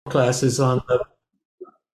Classes on the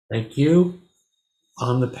thank you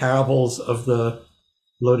on the parables of the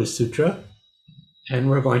Lotus Sutra, and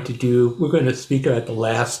we're going to speak about the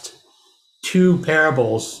last two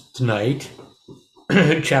parables tonight,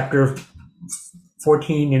 chapter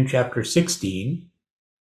 14 and chapter 16,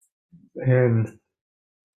 and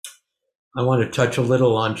I want to touch a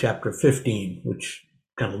little on chapter 15, which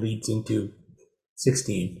kind of leads into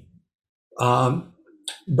 16.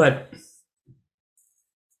 But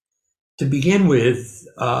to begin with,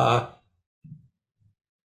 let's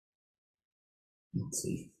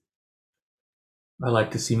see. I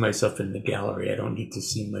like to see myself in the gallery. I don't need to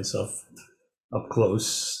see myself up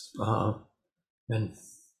close and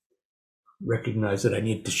recognize that I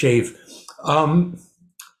need to shave.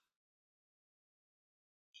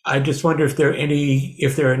 I just wonder if there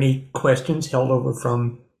are any questions held over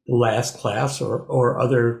from the last class or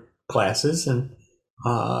other classes, and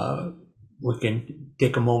we can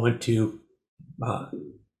take a moment to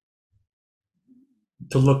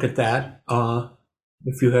look at that.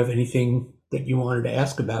 If you have anything that you wanted to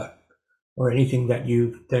ask about, or anything that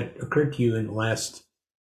occurred to you in the last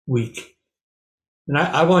week. And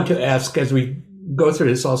I want to ask, as we go through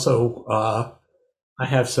this also, I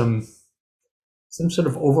have some sort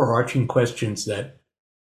of overarching questions that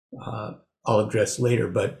I'll address later,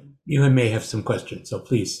 but you may have some questions, so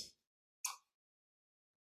please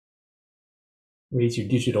raise your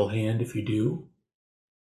digital hand if you do.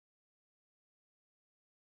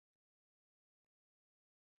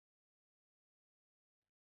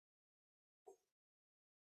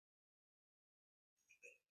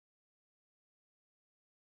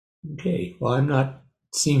 Okay, well, I'm not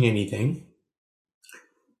seeing anything.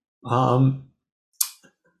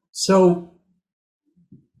 So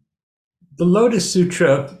the Lotus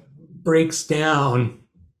Sutra breaks down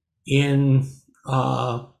in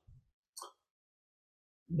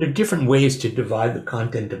there are different ways to divide the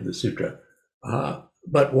content of the sutra,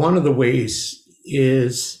 but one of the ways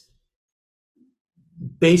is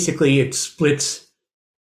basically it splits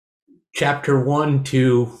chapter 1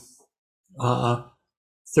 to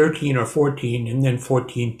 13 or 14, and then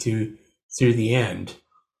 14 to through the end.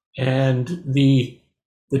 And the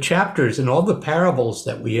chapters and all the parables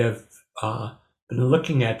that we have been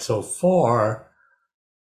looking at so far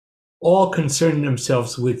all concern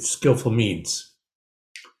themselves with skillful means,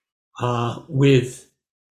 with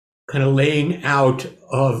kind of laying out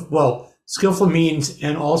of, well, skillful means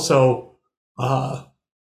and also the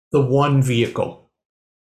one vehicle,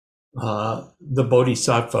 the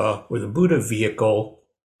Bodhisattva or the Buddha vehicle,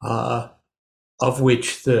 of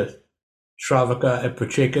which the Shravaka and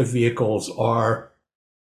Pratyeka vehicles are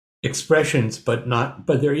expressions, but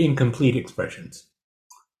they're incomplete expressions.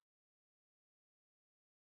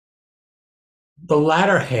 The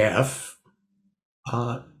latter half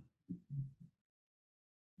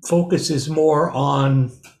focuses more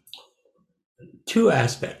on two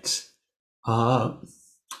aspects, and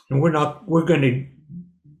we're going to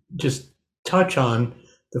just touch on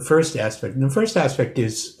the first aspect. And the first aspect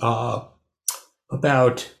is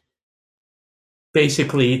about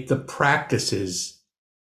basically the practices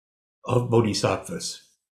of bodhisattvas.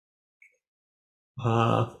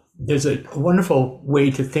 There's a wonderful way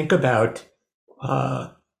to think about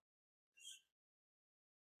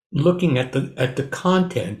looking at the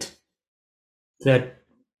content that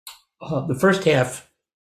the first half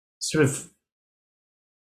sort of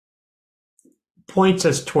points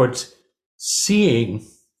us towards seeing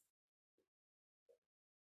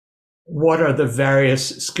what are the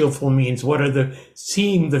various skillful means,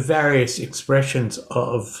 seeing the various expressions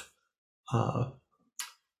of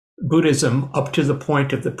Buddhism up to the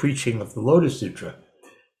point of the preaching of the Lotus Sutra.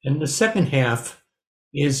 And the second half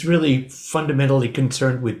is really fundamentally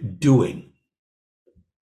concerned with doing.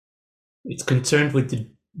 It's concerned with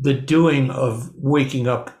the doing of waking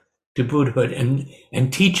up to Buddhahood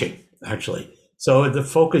and teaching, actually. So the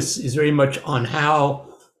focus is very much on how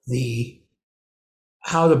the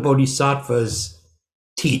bodhisattvas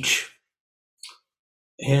teach.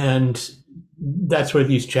 And that's where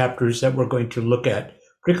these chapters that we're going to look at,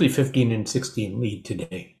 particularly 15 and 16, lead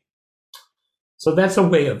today. So that's a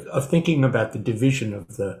way of thinking about the division of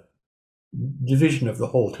the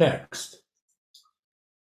whole text.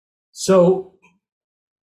 So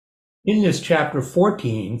in this chapter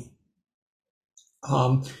 14,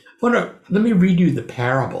 let me read you the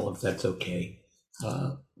parable, if that's okay.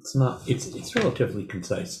 It's relatively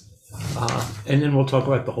concise, and then we'll talk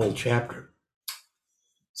about the whole chapter.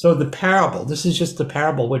 So the parable, this is just the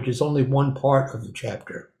parable, which is only one part of the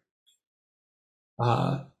chapter.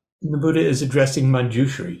 The Buddha is addressing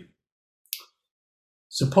Manjushri.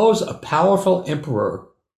 Suppose a powerful emperor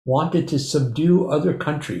wanted to subdue other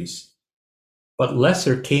countries, but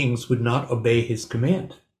lesser kings would not obey his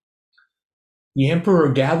command. The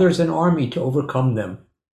emperor gathers an army to overcome them.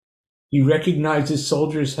 He recognizes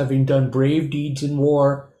soldiers having done brave deeds in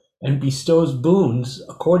war and bestows boons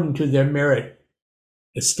according to their merit: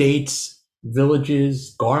 estates,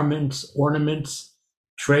 villages, garments, ornaments,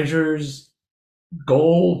 treasures,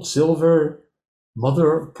 gold, silver,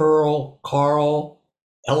 mother of pearl, coral,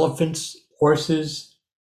 elephants, horses,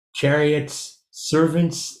 chariots,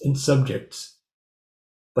 servants, and subjects.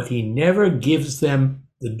 But he never gives them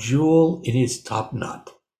the jewel in his top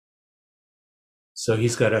knot. So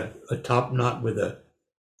he's got a top knot with a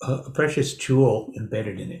precious jewel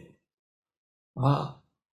embedded in it.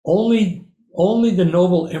 Only the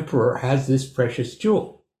noble emperor has this precious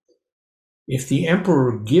jewel. If the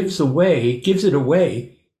emperor gives it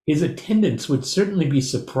away, his attendants would certainly be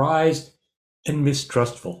surprised and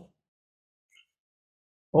mistrustful.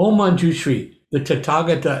 O Manjushri, the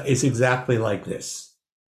Tathagata is exactly like this.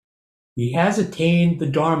 He has attained the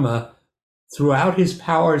Dharma through his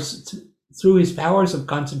powers of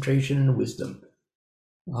concentration and wisdom.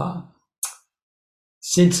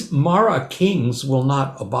 Since Mara kings will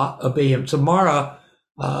not obey him. So Mara,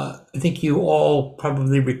 I think you all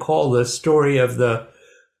probably recall the story of the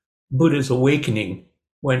Buddha's awakening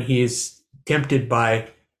when he is tempted by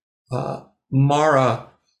Mara,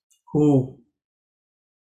 who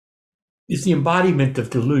is the embodiment of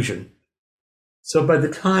delusion. So by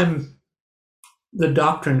the time the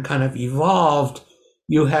doctrine kind of evolved,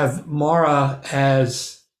 you have Mara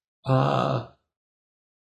as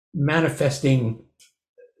manifesting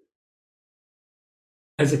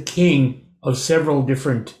as a king of several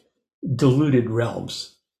different deluded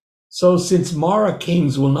realms. So since Mara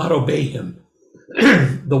kings will not obey him,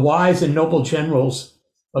 the wise and noble generals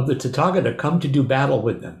of the Tathagata come to do battle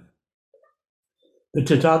with them. The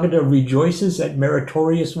Tathagata rejoices at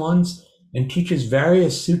meritorious ones and teaches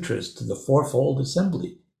various sutras to the fourfold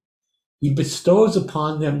assembly. He bestows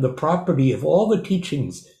upon them the property of all the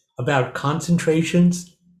teachings about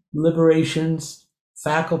concentrations, liberations,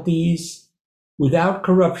 faculties without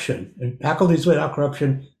corruption,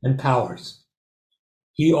 and powers.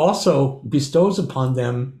 He also bestows upon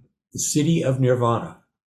them the city of Nirvana,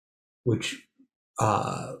 which,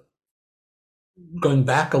 going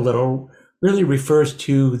back a little, really refers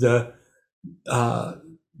to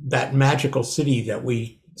that magical city that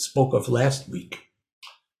we spoke of last week.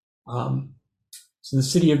 So the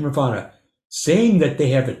city of Nirvana, saying that they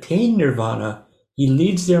have attained Nirvana, he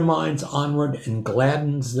leads their minds onward and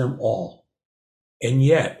gladdens them all. And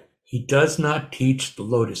yet, he does not teach the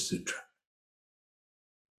Lotus Sutra.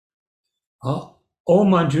 O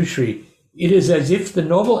Manjushri, it is as if the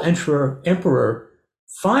noble emperor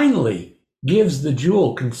finally gives the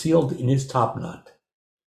jewel concealed in his top knot.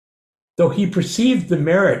 Though he perceived the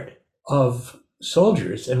merit of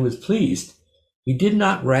soldiers and was pleased, he did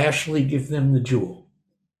not rashly give them the jewel.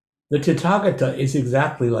 The Tathagata is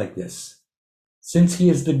exactly like this. Since he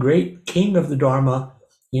is the great king of the Dharma,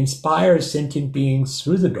 he inspires sentient beings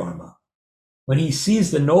through the Dharma. When he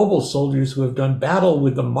sees the noble soldiers who have done battle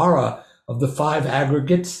with the Mara of the five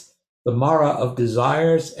aggregates, the Mara of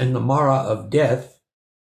desires, and the Mara of death,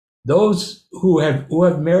 those who have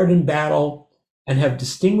merit in battle and have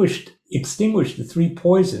extinguished the three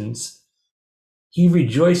poisons, he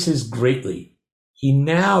rejoices greatly. He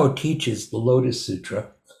now teaches the Lotus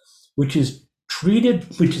Sutra, this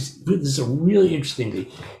is a really interesting thing.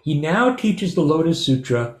 He now teaches the Lotus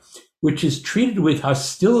Sutra, which is treated with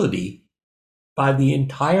hostility by the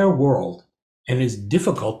entire world and is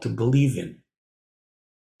difficult to believe in,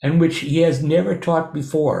 and which he has never taught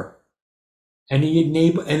before, and he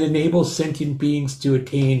enables sentient beings to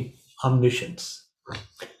attain omniscience.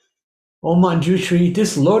 O Manjushri,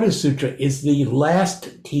 this Lotus Sutra is the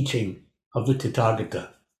last teaching of the Tathagata,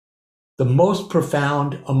 the most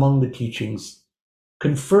profound among the teachings,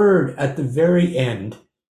 conferred at the very end,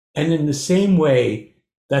 and in the same way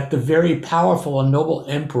that the very powerful and noble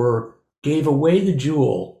emperor gave away the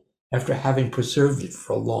jewel after having preserved it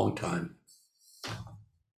for a long time.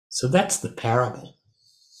 So that's the parable.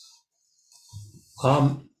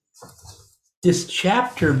 This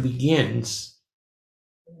chapter begins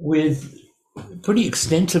with pretty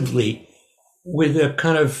extensively with a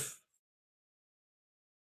kind of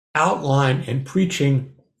outline and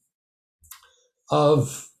preaching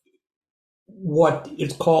of what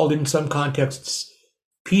is called in some contexts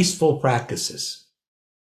peaceful practices.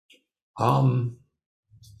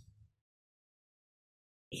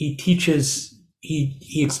 He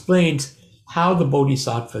explains how the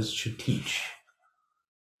bodhisattvas should teach.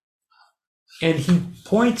 And he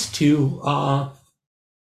points to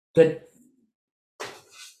that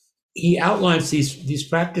he outlines these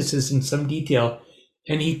practices in some detail,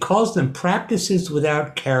 and he calls them practices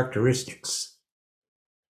without characteristics,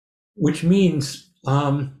 which means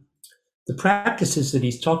the practices that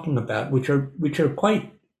he's talking about, which are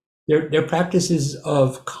quite they're practices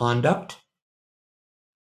of conduct,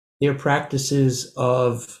 they're practices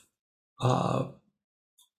of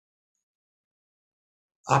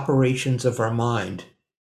operations of our mind.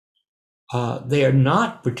 They are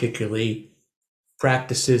not particularly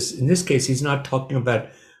practices. In this case, he's not talking about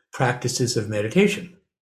practices of meditation.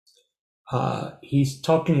 He's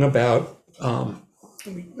talking about. Let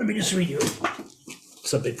me just read you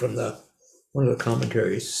something from one of the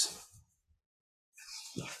commentaries.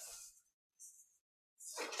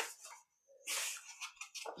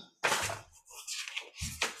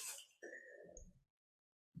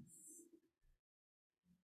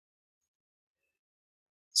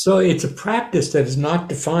 So it's a practice that is not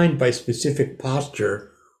defined by specific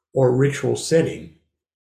posture or ritual setting,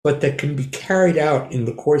 but that can be carried out in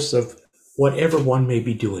the course of whatever one may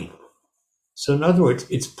be doing. So in other words,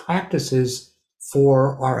 it's practices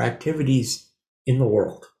for our activities in the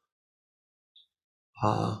world.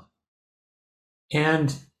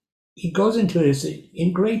 And he goes into this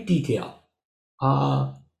in great detail.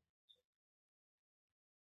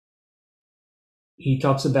 He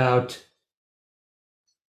talks about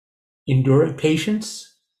enduring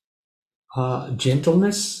patience,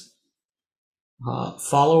 gentleness,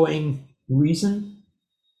 following reason,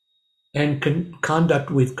 and conduct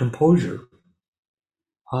with composure,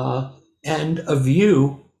 and a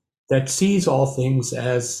view that sees all things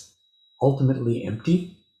as ultimately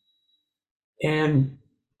empty, and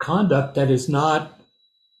conduct that is not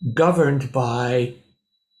governed by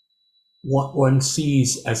what one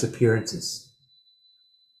sees as appearances.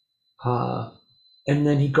 And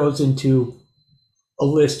then he goes into a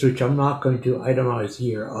list, which I'm not going to itemize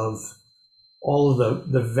here, of all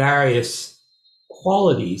of the various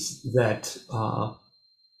qualities that are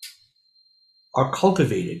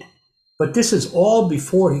cultivated. But this is all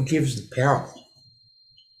before he gives the parable.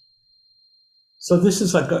 So this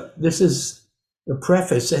is a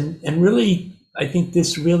preface, and really, I think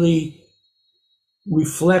this really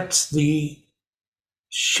reflects the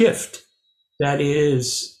shift that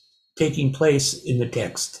is taking place in the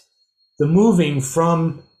text. The moving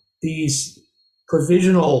from these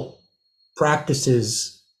provisional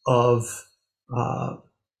practices of our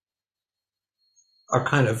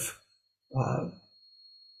kind of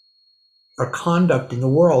our conduct in the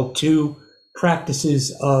world to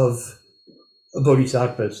practices of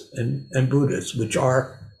bodhisattvas and Buddhas, which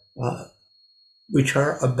are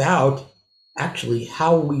about actually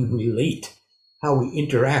how we relate, how we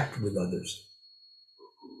interact with others.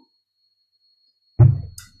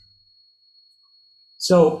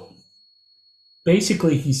 So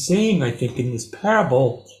basically, he's saying, I think, in this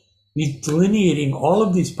parable, he's delineating all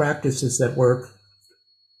of these practices that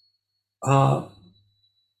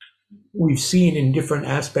we've seen in different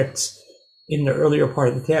aspects in the earlier part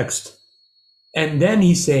of the text. And then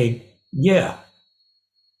he's saying, yeah,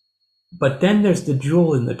 but then there's the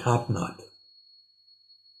jewel in the top knot.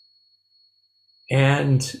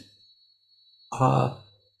 And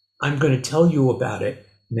I'm going to tell you about it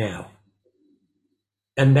now.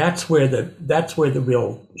 And that's where the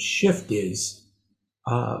real shift is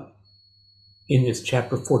in this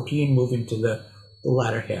chapter 14, moving to the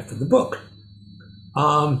latter half of the book.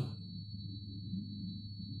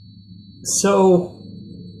 So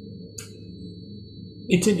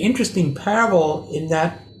it's an interesting parable in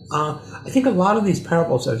that I think a lot of these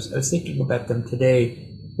parables, I was thinking about them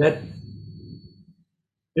today, that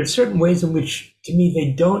there's certain ways in which, to me,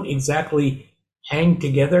 they don't exactly hang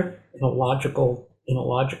together in a logical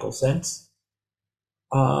sense.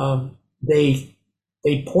 They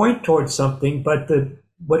point towards something, but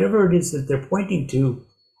whatever it is that they're pointing to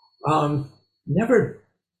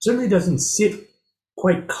certainly doesn't sit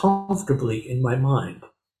quite comfortably in my mind.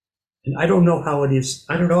 And I don't know how it is.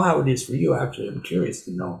 I don't know how it is for you, actually. I'm curious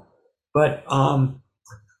to know. But,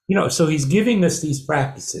 so he's giving us these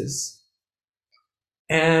practices,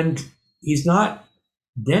 and he's not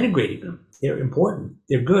denigrating them. They're important.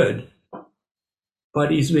 They're good. But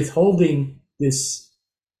he's withholding this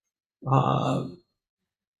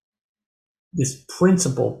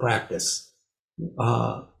principal practice,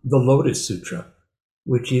 the Lotus Sutra,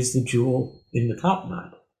 which is the jewel in the top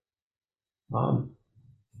knot.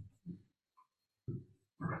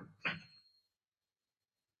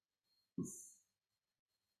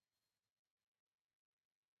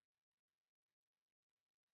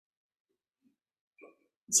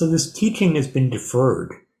 So this teaching has been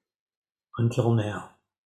deferred until now.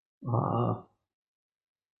 Uh,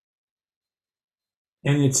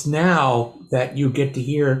 and it's now that you get to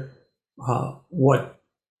hear what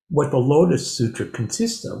the Lotus Sutra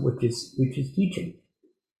consists of, which is teaching.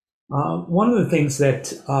 One of the things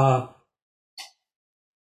that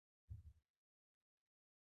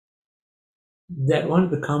that one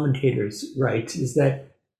of the commentators writes is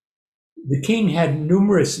that the king had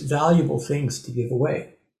numerous valuable things to give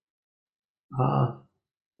away,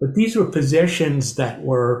 but these were possessions that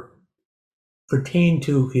were pertained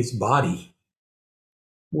to his body,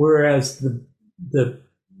 whereas the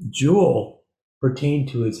jewel pertained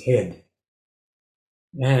to his head,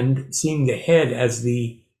 and seeing the head as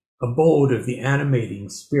the abode of the animating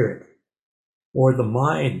spirit or the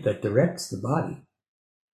mind that directs the body.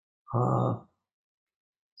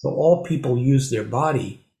 So all people use their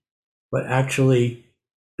body, but actually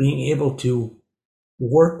being able to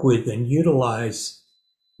work with and utilize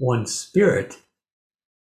one's spirit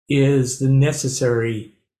is the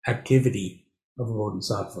necessary activity of a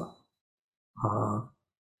bodhisattva.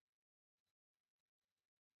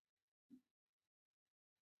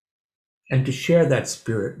 And to share that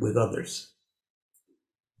spirit with others.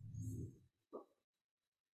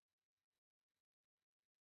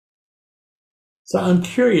 So I'm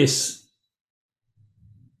curious,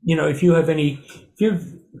 if you have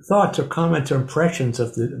thoughts or comments or impressions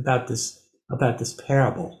about this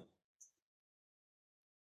parable.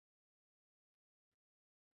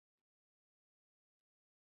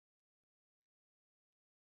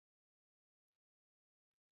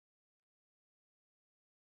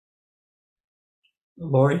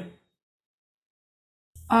 Lori?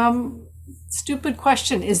 Stupid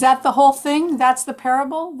question. Is that the whole thing? That's the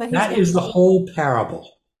parable that he's That is the whole parable.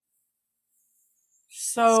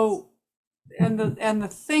 So, and the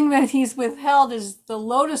thing that he's withheld is the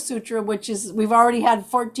Lotus Sutra, which is we've already had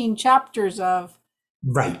 14 chapters of.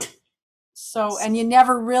 Right. So, and you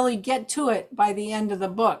never really get to it by the end of the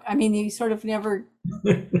book. I mean, you sort of never,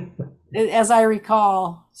 as I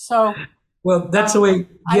recall. So, well, that's the way.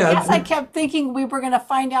 Yeah. I guess I kept thinking we were going to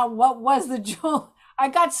find out what was the jewel. I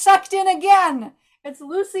got sucked in again. It's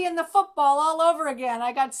Lucy and the football all over again.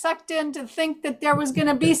 I got sucked in to think that there was going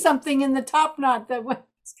to be something in the top knot that was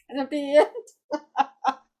going to be it.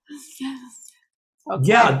 Okay.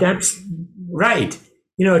 Yeah, that's right.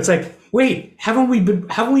 It's like, wait, haven't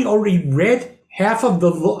we already read half of the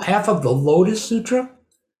Lotus Sutra?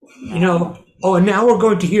 Yeah. And now we're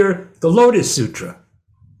going to hear the Lotus Sutra.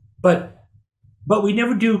 But we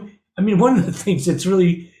never do. I mean, one of the things that's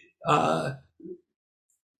really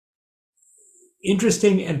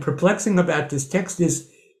interesting and perplexing about this text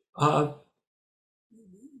is at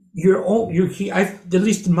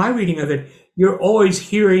least in my reading of it, you're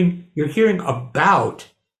hearing about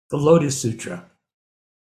the Lotus Sutra,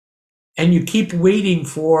 and you keep waiting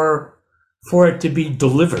for it to be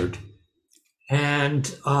delivered,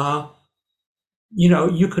 and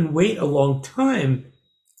you can wait a long time,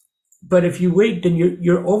 but if you wait, then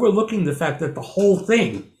you're overlooking the fact that the whole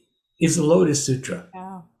thing is the Lotus Sutra.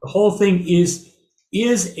 Yeah. The whole thing is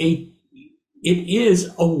a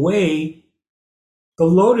way. The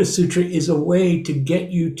Lotus Sutra is a way to get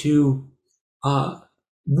you to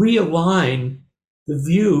realign the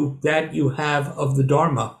view that you have of the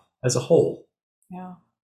Dharma as a whole. Yeah.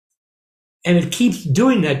 And it keeps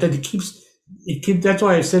doing that. That's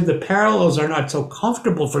why I said the parallels are not so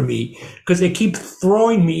comfortable for me, because they keep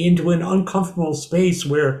throwing me into an uncomfortable space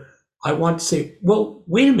where I want to say, well,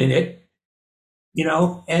 wait a minute,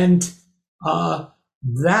 and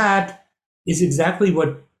that is exactly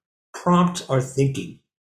what prompts our thinking.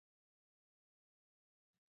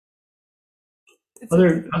 It's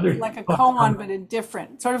other like a koan, but a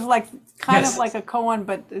different sort of like of like a koan,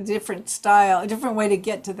 but a different style, a different way to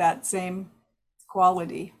get to that same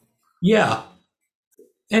quality. Yeah,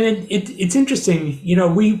 and it's interesting.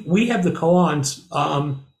 We have the koans,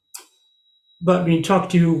 but when you talk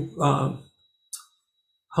to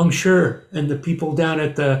Heng Shui and the people down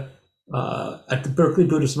at the Berkeley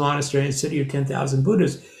Buddhist Monastery in the City of 10,000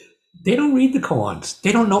 Buddhas, they don't read the koans.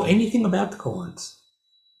 They don't know anything about the koans.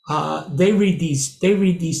 They read these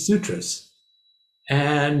sutras,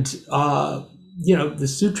 and the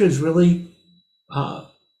sutras really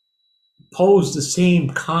pose the same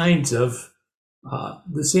kinds of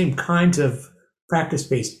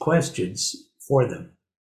practice-based questions for them.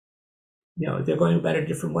 They're going about it a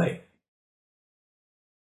different way.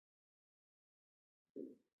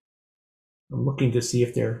 I'm looking to see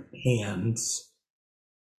if they're hands.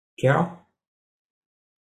 Carol?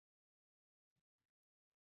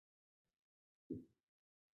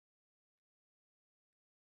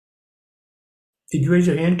 Did you raise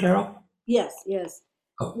your hand, Carol? Yes.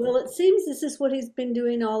 Oh, Well, it seems this is what he's been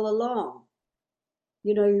doing all along.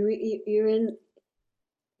 You know, you're in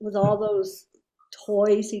with all those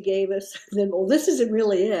toys he gave us. Then, well, this isn't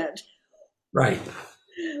really it. right.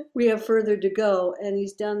 We have further to go, and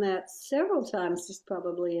he's done that several times, just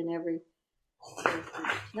probably in every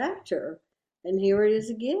chapter. And here it is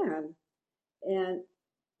again. And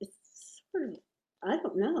it's sort of, I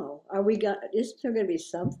don't know. Are we got? Is there going to be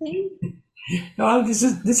something? Oh, this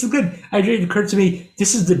is good. It occurred to me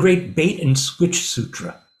this is the great bait and switch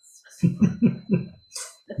sutra.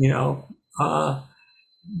 You know, uh,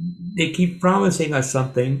 they keep promising us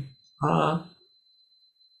something, uh,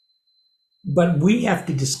 but we have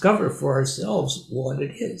to discover for ourselves what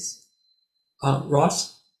it is.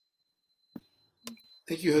 Ross?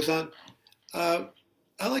 Thank you, Hassan. Uh,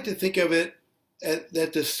 I like to think of it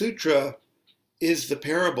that the sutra is the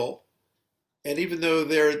parable, and even though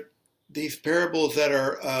they're these parables that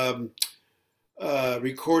are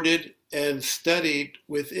recorded and studied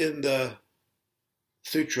within the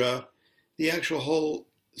sutra, the actual whole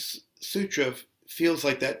sutra feels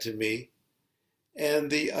like that to me.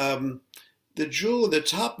 And the jewel in the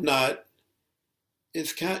top knot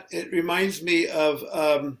is it reminds me of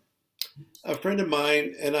a friend of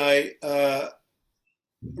mine and I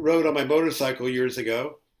rode on my motorcycle years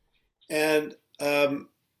ago, and when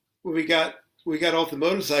we got off the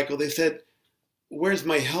motorcycle, they said, "Where's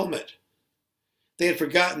my helmet?" They had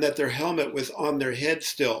forgotten that their helmet was on their head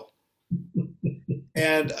still,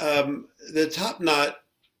 and the top knot.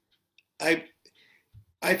 I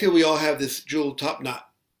I feel we all have this jeweled top knot,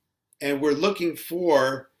 and we're looking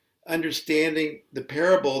for understanding the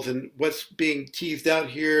parables and what's being teased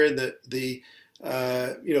out here, and the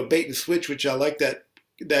bait and switch, which I like that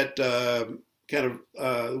kind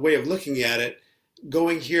of way of looking at it,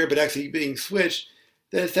 going here but actually being switched.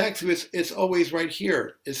 That it's always right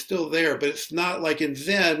here. It's still there, but it's not like in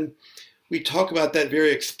Zen. We talk about that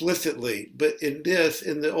very explicitly, but in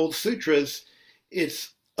the old sutras,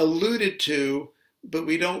 it's alluded to, but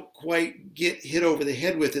we don't quite get hit over the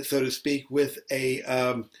head with it, so to speak, with a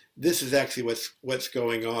this is actually what's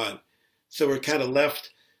going on. So we're kind of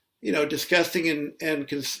left, discussing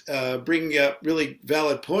and bringing up really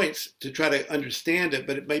valid points to try to understand it,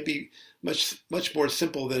 but it might be much more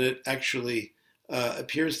simple than it actually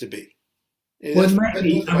appears to be. And Well, it might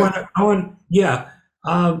be. Yeah.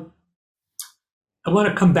 Um, I want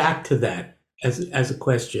to come back to that as a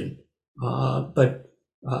question. But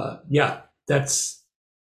yeah, that's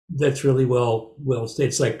really well stated.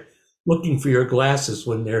 It's like looking for your glasses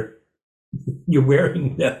when you're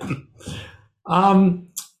wearing them. Um,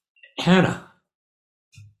 Hannah.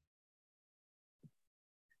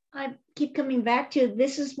 I keep coming back to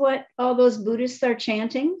this is what all those Buddhists are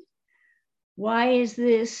chanting. Why is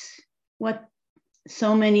this what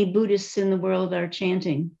so many Buddhists in the world are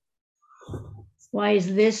chanting? Why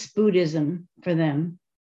is this Buddhism for them?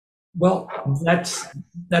 Well, that's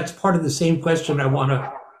part of the same question I want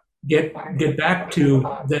to get back to.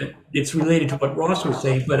 That it's related to what Ross was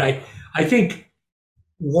saying, but I think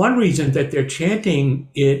one reason that they're chanting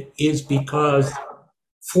it is because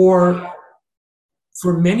for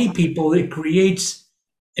many people it creates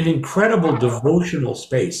an incredible devotional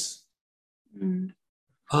space. Mm.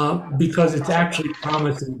 Because it's actually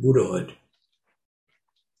promising Buddhahood.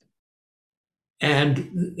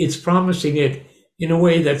 And it's promising it in a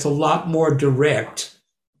way that's a lot more direct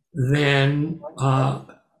than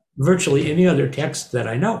virtually any other text that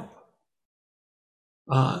I know.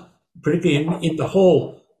 Particularly in the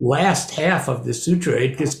whole last half of the sutra,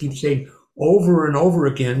 it just keeps saying over and over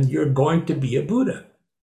again, you're going to be a Buddha.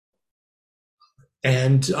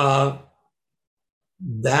 And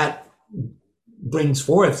that brings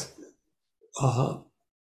forth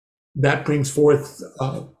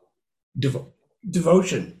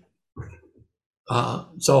devotion.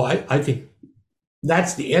 So I think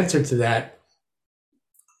that's the answer to that.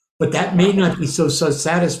 But that may not be so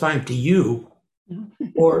satisfying to you,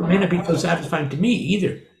 or it may not be so satisfying to me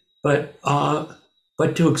either. But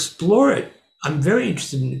to explore it, I'm very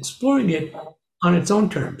interested in exploring it on its own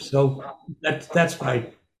terms. So that's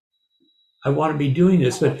why I want to be doing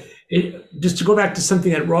this. But just to go back to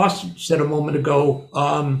something that Ross said a moment ago,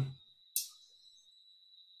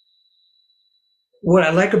 what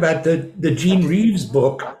I like about the Gene Reeves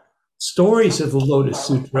book, Stories of the Lotus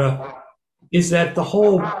Sutra, is that the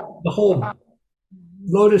whole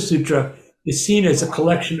Lotus Sutra is seen as a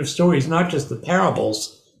collection of stories, not just the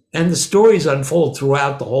parables, and the stories unfold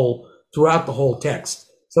throughout the whole text.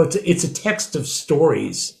 So it's a text of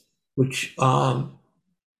stories, which are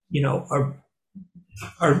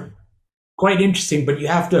quite interesting, but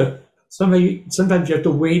sometimes you have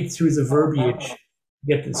to wade through the verbiage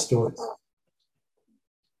get to the stories.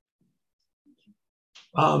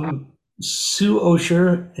 Sue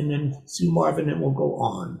Osher and then Sue Marvin, and we'll go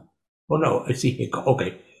on. Oh no, I see Hiko.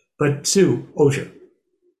 Okay, but Sue Osher.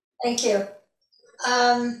 Thank you.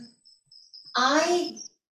 I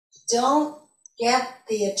don't get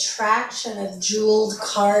the attraction of jeweled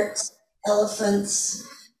carts, elephants,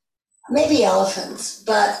 maybe elephants,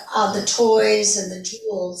 but the toys and the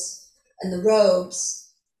jewels and the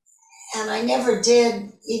robes. And I never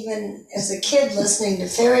did, even as a kid, listening to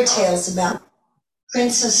fairy tales about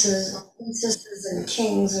princesses and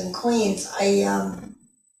kings and queens.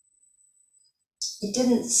 It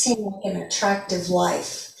didn't seem like an attractive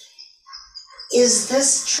life. Is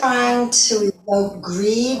this trying to evoke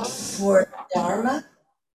greed for Dharma?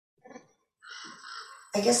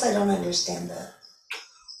 I guess I don't understand that.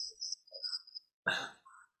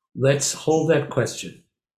 Let's hold that question.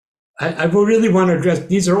 I really want to address,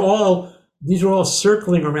 these are all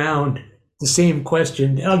circling around the same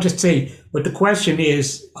question. And I'll just say what the question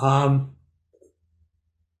is,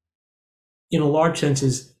 in a large sense,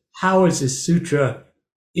 is how is this sutra,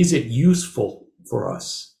 is it useful for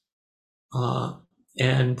us?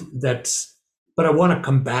 And that's, but I want to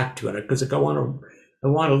come back to it because I want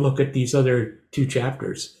to look at these other two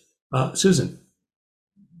chapters. Susan.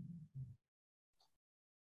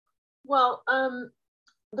 Well,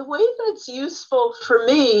 the way that it's useful for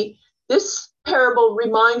me, this parable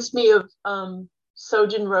reminds me of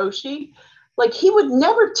Sojin Roshi. Like, he would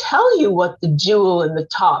never tell you what the jewel in the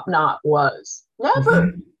top knot was. Never.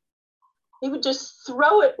 Mm-hmm. He would just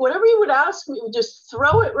throw it, whatever he would ask me, he would just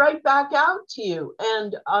throw it right back out to you.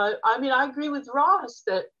 And I agree with Ross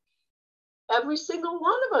that every single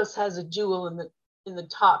one of us has a jewel in the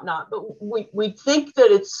top knot, but we think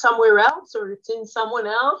that it's somewhere else, or it's in someone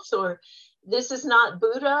else, or this is not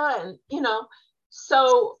Buddha. And,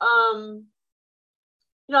 so, I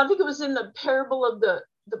think it was in the parable of the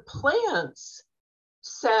plants,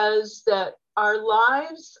 says that our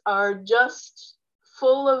lives are just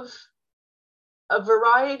full of a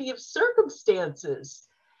variety of circumstances.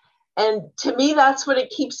 And to me, that's what it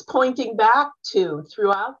keeps pointing back to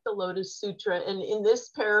throughout the Lotus Sutra and in this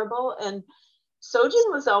parable. And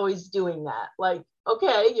Sojin was always doing that. Like,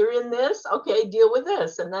 okay, you're in this, okay, deal with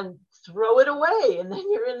this, and then throw it away, and then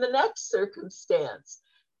you're in the next circumstance.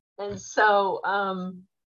 And so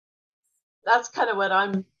that's kind of what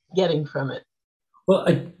I'm getting from it. Well,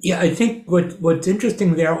 I think what's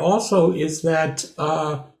interesting there also is that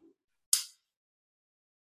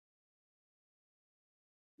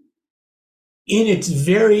in its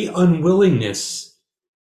very unwillingness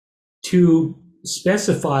to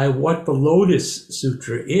specify what the Lotus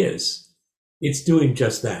Sutra is, it's doing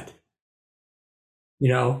just that.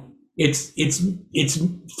 It's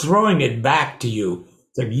throwing it back to you.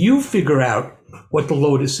 That you figure out what the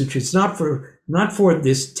Lotus Sutra is. Not for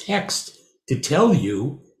this text to tell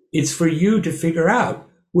you. It's for you to figure out,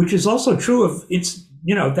 which is also true of it's.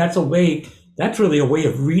 That's really a way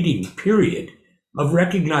of reading. Period. Of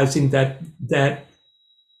recognizing that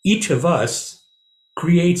each of us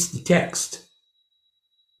creates the text.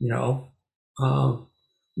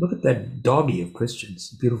 Look at that doggy of Christians.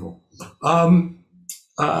 Beautiful.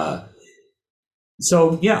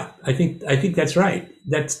 So yeah, I think that's right.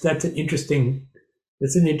 That's an interesting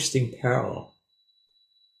parallel.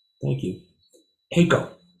 Thank you. Heiko.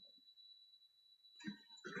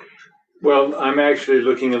 Well, I'm actually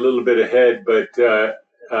looking a little bit ahead, but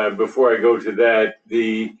before I go to that,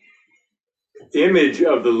 the image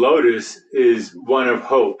of the lotus is one of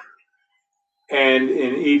hope. And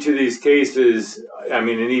in each of these cases,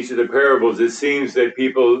 in each of the parables, it seems that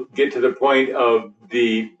people get to the point of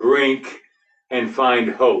the brink and find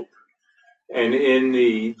hope. And in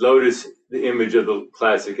the lotus, the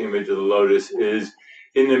classic image of the lotus is,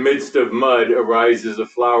 in the midst of mud arises a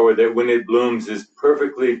flower that when it blooms is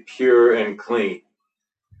perfectly pure and clean,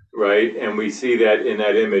 right? And we see that in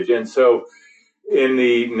that image. And so in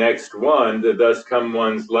the next one, the Thus Come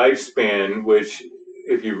One's lifespan, which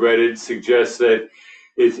if you read it, suggests that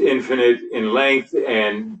it's infinite in length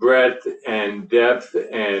and breadth and depth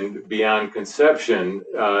and beyond conception,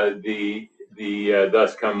 the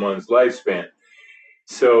Thus Come One's lifespan.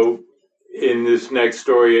 So in this next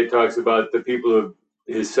story, it talks about the people of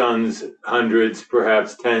his sons, hundreds,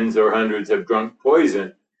 perhaps tens or hundreds, have drunk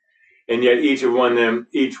poison, and yet each one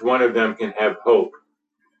of them can have hope.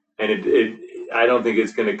 And I don't think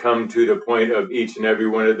it's going to come to the point of each and every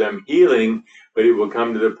one of them healing, but it will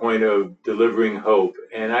come to the point of delivering hope.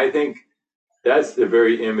 And I think that's the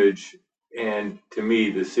very image, and to me,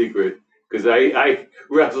 the secret, because I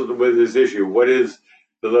wrestled with this issue. What is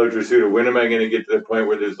the Lotus Sutra? When am I going to get to the point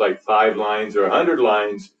where there's like 5 lines or 100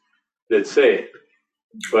 lines that say it?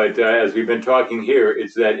 But as we've been talking here,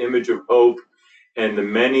 it's that image of hope and the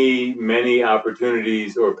many, many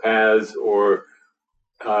opportunities or paths or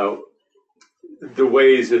the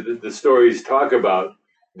ways that the stories talk about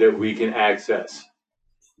that we can access.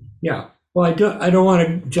 Yeah. Well, I don't want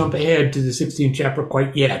to jump ahead to the 16th chapter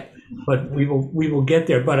quite yet, but we will get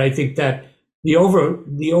there. But I think that the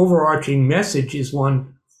overarching message is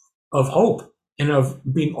one of hope and of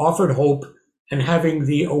being offered hope and having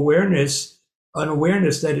an awareness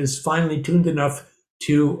that is finely tuned enough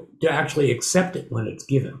to actually accept it when it's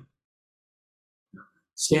given.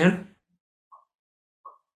 Stan?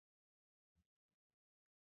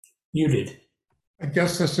 Muted. I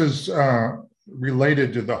guess this is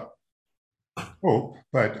related to the hope,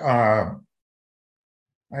 but I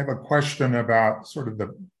have a question about sort of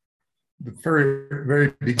the very,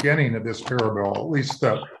 very beginning of this parable, at least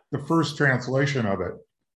the first translation of it.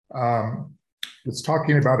 It's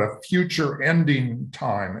talking about a future ending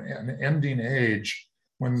time, an ending age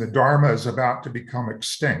when the Dharma is about to become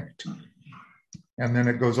extinct. And then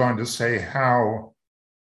it goes on to say how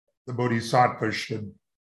the Bodhisattva should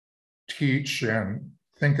teach and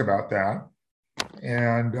think about that.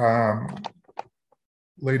 And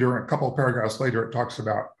later, a couple of paragraphs later, it talks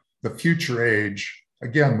about the future age,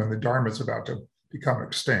 again, when the Dharma is about to become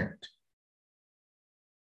extinct.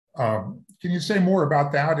 Can you say more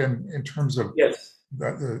about that in terms of yes.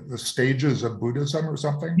 the stages of Buddhism or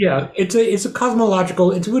something? Yeah, it's a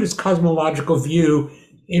Buddhist cosmological view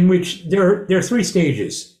in which there are 3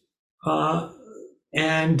 stages.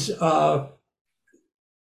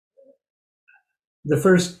 The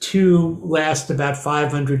first 2 last about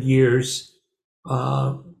 500 years,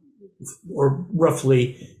 or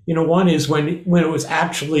roughly. One is when it was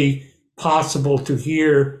actually possible to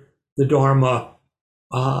hear the Dharma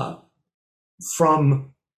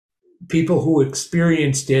from people who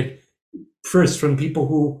experienced it, first from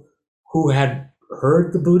people who had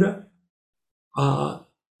heard the Buddha,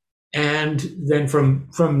 and then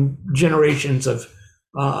from generations of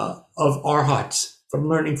arhats, from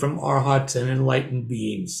learning from arhats and enlightened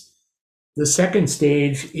beings. The second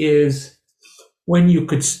stage is when you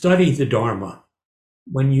could study the Dharma,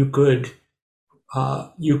 when you could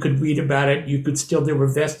read about it. There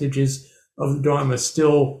were vestiges of the Dharma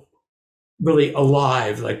still really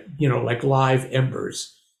alive, like live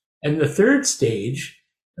embers. And the third stage,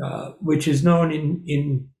 which is known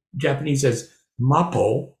in Japanese as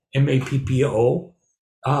Mappo, M-A-P-P-O,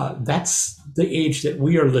 that's the age that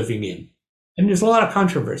we are living in. And there's a lot of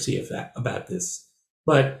controversy about this,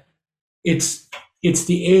 but it's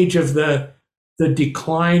the age of the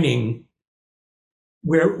declining,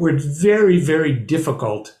 where it's very, very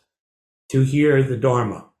difficult to hear the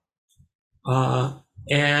Dharma.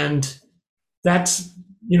 And that's,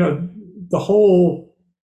 the whole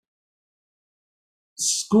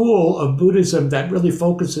school of Buddhism that really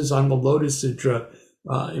focuses on the Lotus Sutra,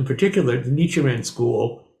 in particular, the Nichiren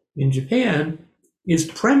school in Japan, is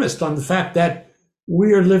premised on the fact that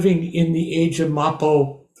we are living in the age of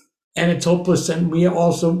Mappo and it's hopeless, and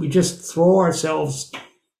we just throw ourselves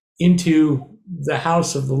into the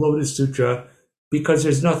house of the Lotus Sutra because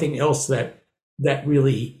there's nothing else that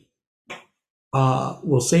really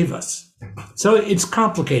will save us. So it's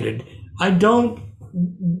complicated.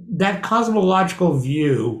 That cosmological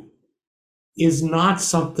view is not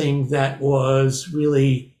something that was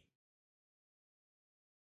really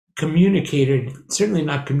communicated, certainly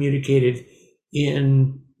not communicated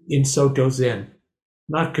in Soto Zen,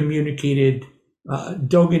 not communicated.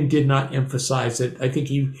 Dogen did not emphasize it. I think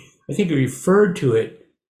he referred to it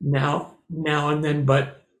now and then,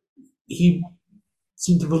 but he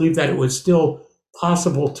seemed to believe that it was still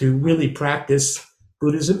possible to really practice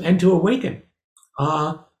Buddhism and to awaken.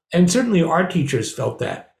 And certainly our teachers felt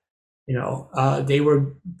that. They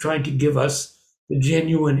were trying to give us the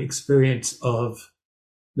genuine experience of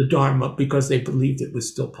the Dharma because they believed it was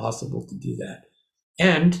still possible to do that.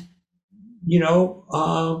 And,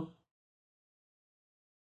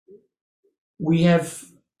 we have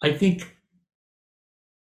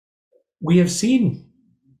seen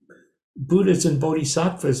Buddhas and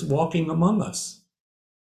Bodhisattvas walking among us.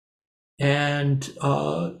 And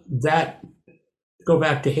that, go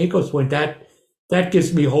back to Heiko's point, that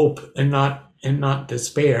gives me hope and not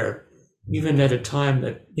despair, even at a time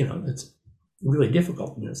that, it's really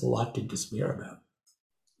difficult and there's a lot to despair about.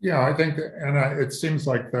 Yeah, I think, and it seems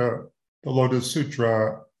like the Lotus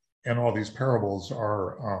Sutra and all these parables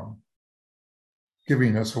are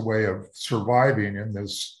giving us a way of surviving in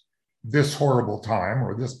this horrible time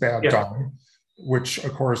or this bad time, which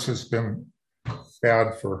of course has been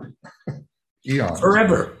bad for eons.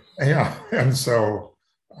 Forever. Yeah, and so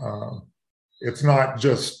it's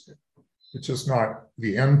just not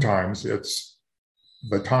the end times, it's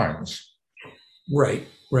the times. Right.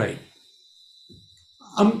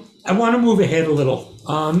 I want to move ahead a little.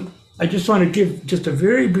 I just want to give just a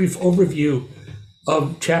very brief overview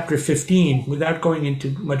of chapter 15 without going into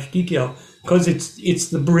much detail, because it's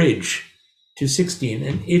the bridge to 16,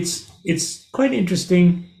 and it's quite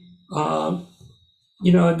interesting.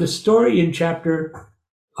 The story in chapter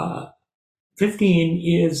 15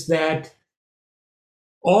 is that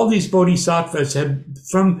all these bodhisattvas have,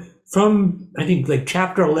 from I think like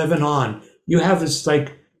chapter 11 on, you have this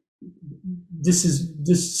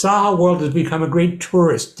this Saha world has become a great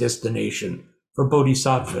tourist destination for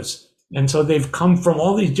bodhisattvas. And so they've come from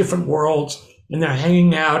all these different worlds and they're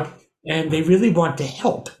hanging out and they really want to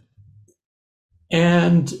help.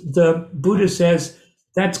 And the Buddha says,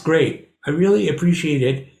 that's great. I really appreciate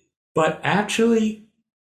it. But actually,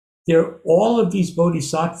 there are all of these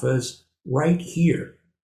bodhisattvas right here,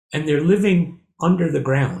 and they're living under the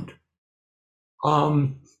ground.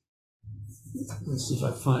 Let's see if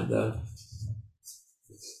I find the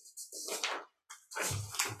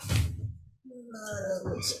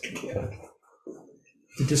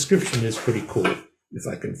description is pretty cool, if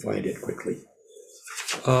I can find it quickly.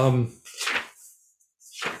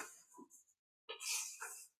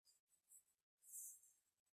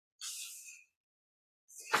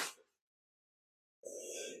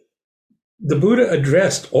 The Buddha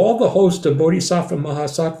addressed all the host of Bodhisattva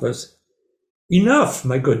Mahasattvas. Enough,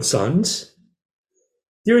 my good sons.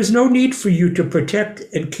 There is no need for you to protect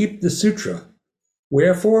and keep the sutra.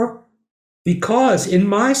 Wherefore? Because in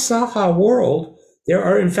my Saha world, there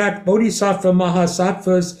are in fact Bodhisattva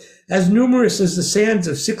Mahasattvas as numerous as the sands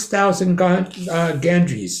of 6,000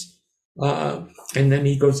 Ganges. And then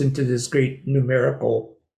he goes into this great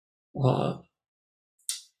numerical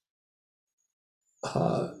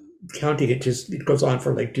counting. It goes on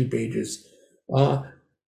for like 2 pages.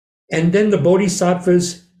 And then the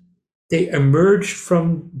Bodhisattvas, they emerged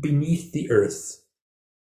from beneath the earth.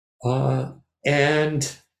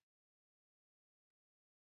 And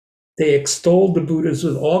they extolled the Buddhas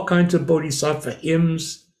with all kinds of Bodhisattva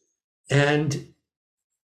hymns, and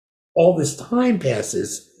all this time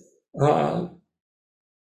passes. And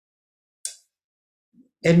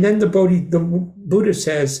then the Buddha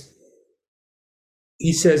says,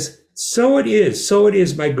 he says, so it is,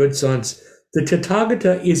 my good sons. The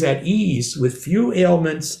Tathagata is at ease with few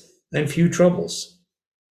ailments and few troubles.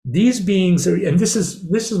 These beings are, and this is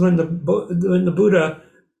when the Buddha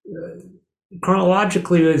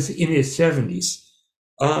chronologically was in his 70s.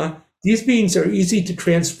 These beings are easy to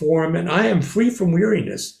transform, and I am free from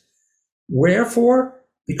weariness. Wherefore?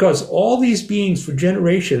 Because all these beings for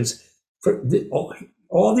generations,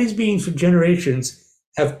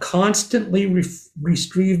 have constantly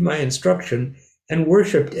received my instruction and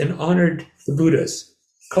worshipped and honored the Buddhas,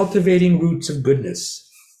 cultivating roots of goodness.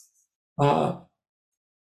 And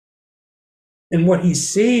what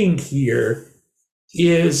he's saying here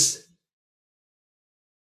is,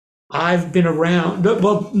 I've been around.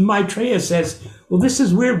 Well, Maitreya says, well, this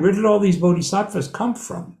is weird. Where did all these bodhisattvas come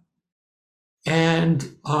from? And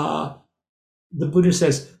the Buddha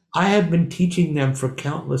says, I have been teaching them for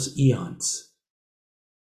countless eons.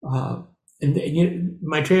 And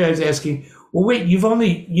Maitreya is asking, well, wait, you've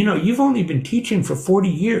only been teaching for 40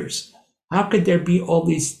 years. How could there be all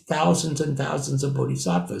these thousands and thousands of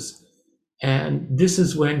bodhisattvas? And this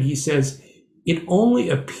is when he says, it only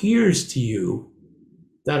appears to you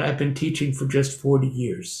that I've been teaching for just 40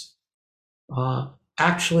 years.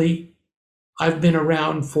 Actually, I've been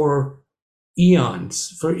around for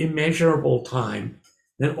eons, for immeasurable time.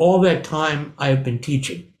 And all that time I have been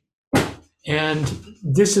teaching. And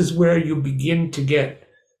this is where you begin to get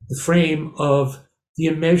the frame of the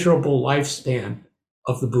immeasurable lifespan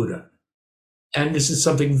of the Buddha. And this is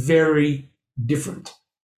something very different.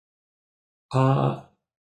 This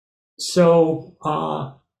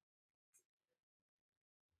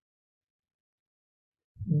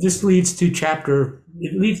leads to chapter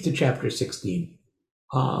 16.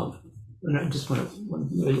 And I just want to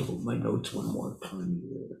hold my notes one more time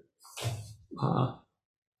here.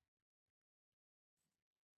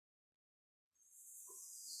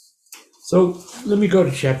 So let me go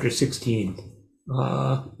to chapter 16.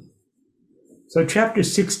 So chapter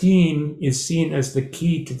 16 is seen as the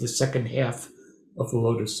key to the second half of the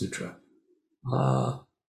Lotus Sutra.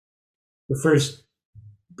 The first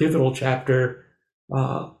pivotal chapter,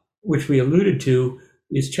 which we alluded to,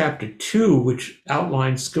 is chapter 2, which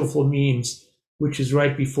outlines skillful means, which is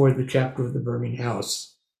right before the chapter of the burning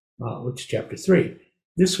house. which is chapter 3.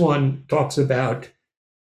 This one talks about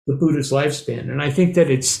the Buddha's lifespan. And I think that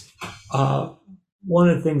it's one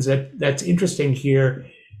of the things that's interesting here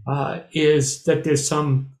is that I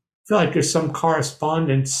feel like there's some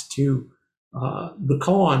correspondence to the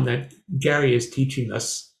koan that Gary is teaching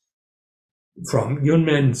us from.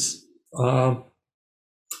 Yunmen's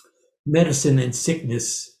medicine and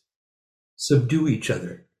sickness subdue each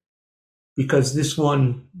other, because this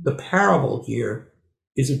one, the parable here,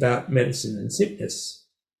 is about medicine and sickness.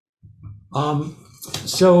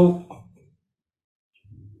 So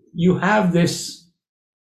you have this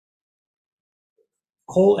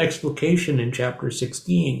whole explication in chapter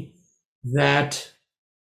 16 that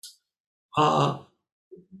the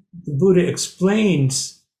Buddha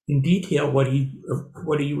explains in detail what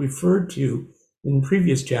he referred to in the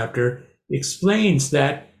previous chapter, explains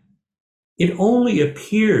that it only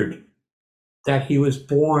appeared that he was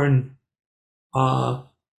born and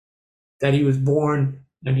he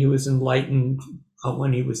was enlightened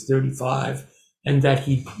when he was 35, and that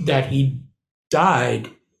he died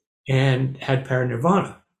and had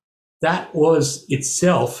parinirvana. That was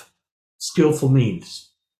itself skillful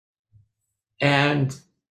means. And,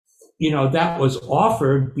 that was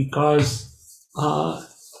offered because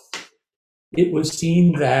it was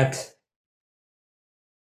seen that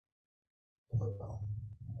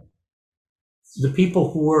the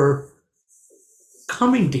people who were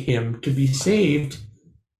coming to him to be saved,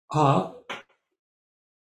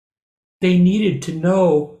 they needed to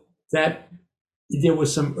know that there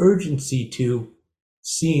was some urgency to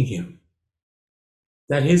seeing him,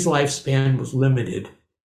 that his lifespan was limited,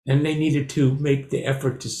 and they needed to make the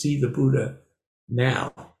effort to see the Buddha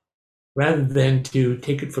now, rather than to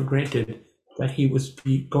take it for granted that he was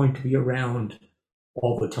going to be around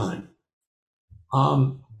all the time.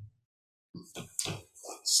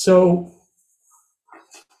 So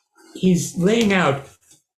he's laying out,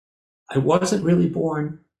 I wasn't really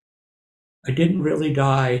born, I didn't really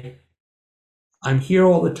die, I'm here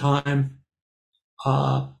all the time,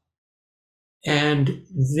 and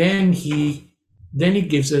then he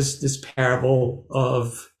gives us this parable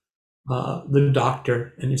of the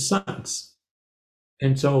doctor and his sons.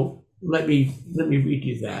 And so let me read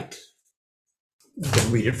you that. I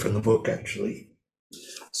can read it from the book, actually.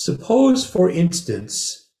 Suppose, for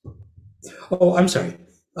instance, I'm sorry.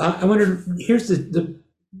 I wonder. Here's the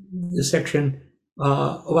section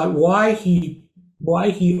about why he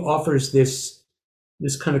offers this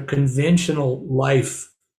kind of conventional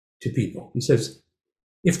life to people. He says,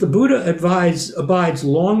 if the Buddha abides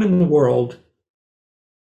long in the world,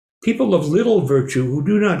 people of little virtue who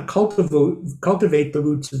do not cultivate the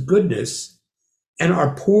roots of goodness and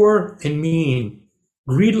are poor and mean,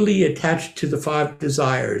 greedily attached to the 5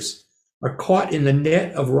 desires, are caught in the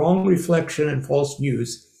net of wrong reflection and false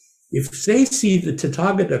views. If they see the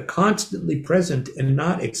Tathagata constantly present and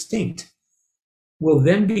not extinct, will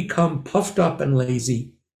then become puffed up and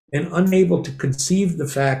lazy and unable to conceive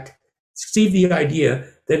the idea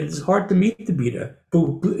that it is hard to meet the Buddha,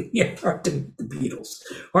 hard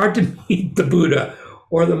to meet the Buddha,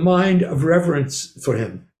 or the mind of reverence for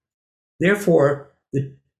him. Therefore,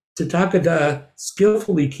 the Tathagata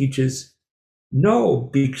skillfully teaches, no,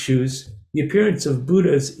 bhikshus, the appearance of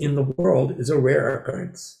Buddhas in the world is a rare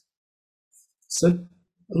occurrence. So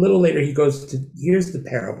a little later he goes to, here's the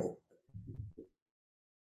parable.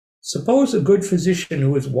 Suppose a good physician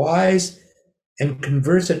who is wise and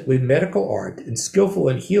conversant with medical art and skillful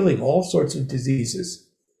in healing all sorts of diseases.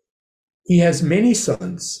 He has many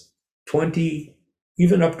sons, 20,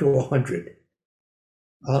 even up to 100.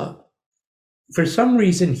 For some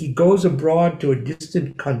reason, he goes abroad to a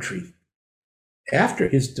distant country. After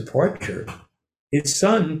his departure, his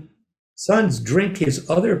sons drink his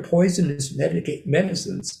other poisonous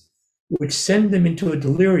medicines, which send them into a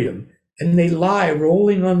delirium, and they lie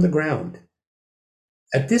rolling on the ground.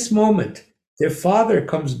 At this moment, their father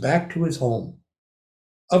comes back to his home.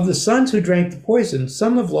 Of the sons who drank the poison,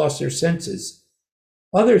 some have lost their senses.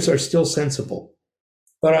 Others are still sensible.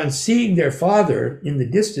 But on seeing their father in the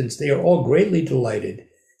distance, they are all greatly delighted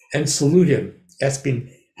and salute him,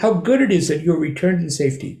 asking, how good it is that you are returned in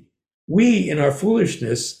safety. We, in our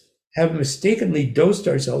foolishness, have mistakenly dosed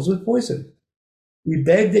ourselves with poison. We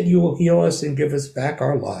beg that you will heal us and give us back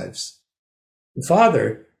our lives. The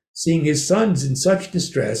father, seeing his sons in such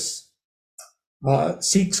distress,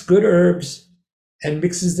 seeks good herbs and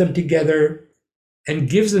mixes them together and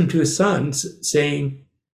gives them to his sons, saying,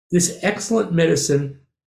 this excellent medicine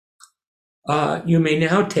you may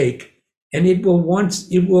now take, and it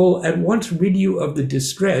will at once rid you of the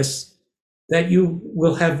distress that you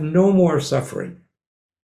will have no more suffering.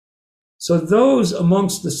 So those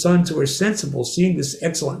amongst the sons who are sensible, seeing this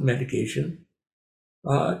excellent medication,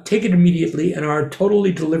 take it immediately and are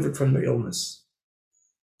totally delivered from their illness.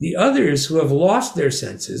 The others who have lost their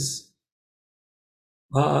senses,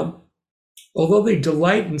 although they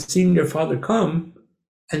delight in seeing their father come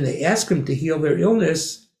and they ask him to heal their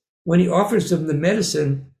illness, when he offers them the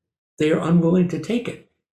medicine, they are unwilling to take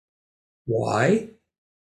it. Why?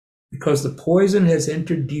 Because the poison has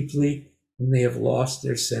entered deeply and they have lost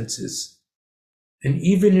their senses. And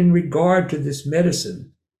even in regard to this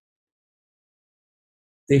medicine,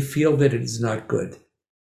 they feel that it is not good.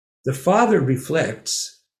 The father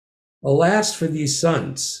reflects, alas for these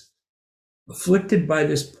sons, afflicted by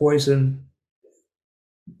this poison,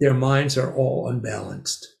 their minds are all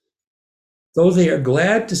unbalanced. Though they are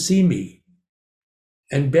glad to see me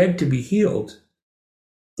and beg to be healed,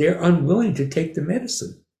 they're unwilling to take the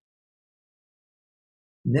medicine.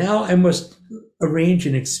 Now I must arrange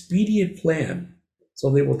an expedient plan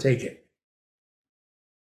so they will take it.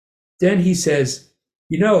 Then he says,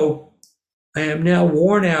 I am now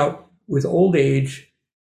worn out with old age,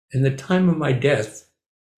 and the time of my death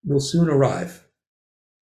will soon arrive.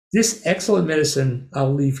 This excellent medicine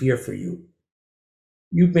I'll leave here for you.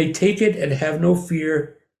 You may take it and have no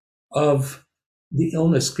fear of the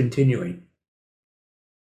illness continuing.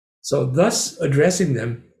 So thus addressing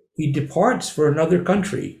them, he departs for another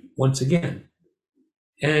country once again.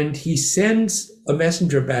 And he sends a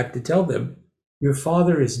messenger back to tell them, your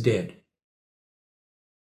father is dead.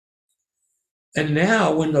 And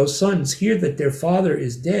now when those sons hear that their father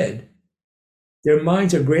is dead, their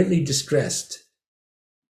minds are greatly distressed.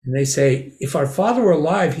 And they say, if our father were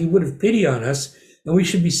alive, he would have pity on us, and we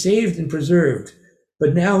should be saved and preserved.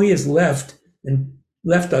 But now he has left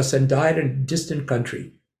us and died in a distant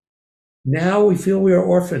country. Now we feel we are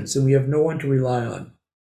orphans and we have no one to rely on.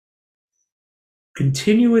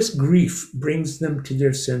 Continuous grief brings them to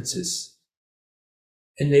their senses,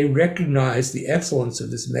 and they recognize the excellence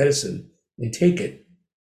of this medicine and take it,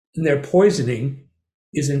 and their poisoning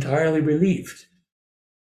is entirely relieved.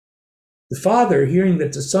 The father, hearing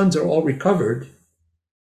that the sons are all recovered,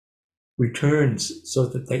 returns so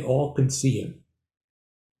that they all can see him.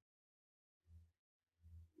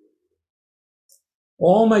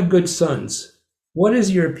 All my good sons, what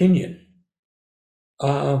is your opinion?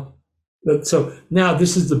 So now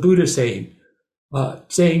this is the Buddha saying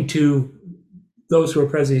to those who are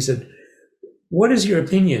present, he said, what is your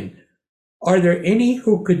opinion? Are there any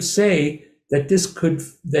who could say that this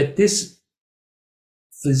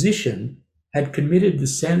physician had committed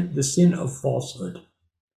the sin of falsehood?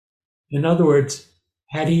 In other words,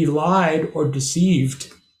 had he lied or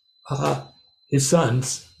deceived his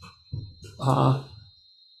sons?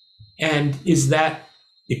 And is that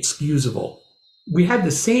excusable? We had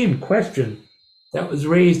the same question that was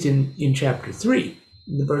raised in chapter 3,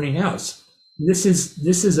 in the burning house. This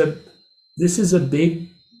is a big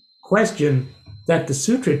question that the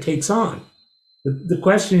sutra takes on. The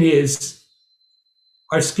question is,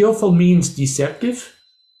 are skillful means deceptive?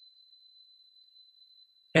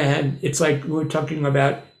 And it's like we're talking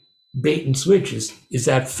about bait and switch. Is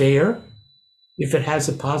that fair if it has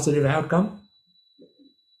a positive outcome?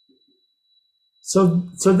 So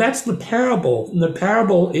that's the parable. And the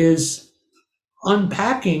parable is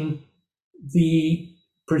unpacking the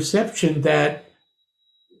perception that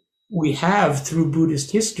we have through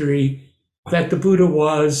Buddhist history that the Buddha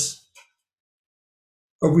was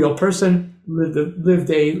a real person, lived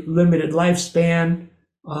a limited lifespan,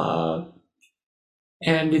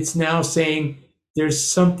 and it's now saying there's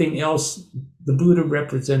something else. The Buddha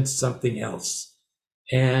represents something else.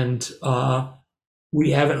 And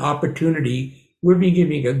we have an opportunity. We've been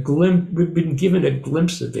given a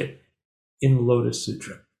glimpse of it in the Lotus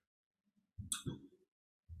Sutra.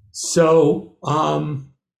 So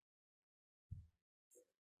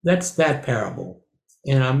that's that parable.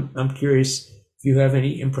 And I'm curious if you have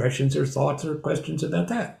any impressions or thoughts or questions about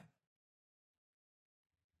that.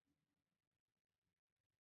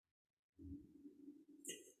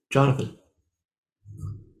 Jonathan.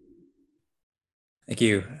 Thank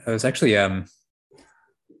you. I was actually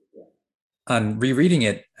on rereading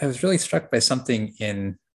it, I was really struck by something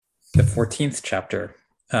in the 14th chapter,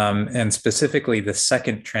 and specifically the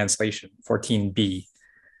second translation, 14b.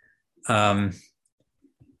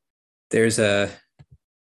 There's a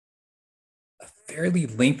fairly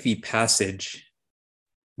lengthy passage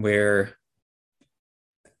where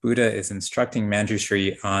Buddha is instructing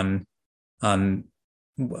Manjushri on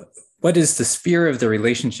what is the sphere of the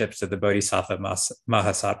relationships of the Bodhisattva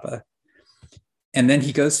Mahasattva. And then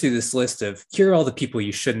he goes through this list of, here are all the people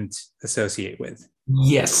you shouldn't associate with.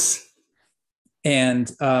 Yes.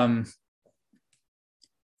 And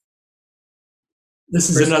This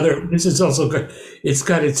is another. This is also good. It's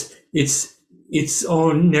got its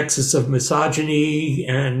own nexus of misogyny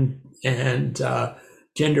and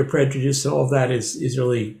gender prejudice. All of that is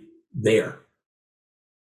really there.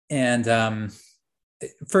 And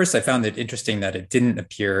first, I found it interesting that it didn't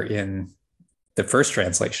appear in the first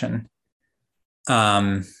translation.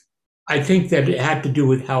 I think that it had to do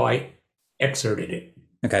with how I excerpted it.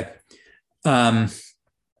 Okay.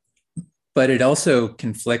 But it also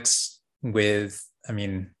conflicts with, I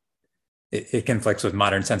mean, it conflicts with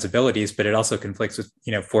modern sensibilities, but it also conflicts with,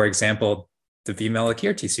 for example, the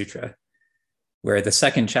Vimalakirti Sutra, where the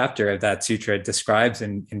second chapter of that sutra describes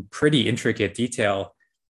in pretty intricate detail,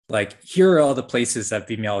 like, here are all the places that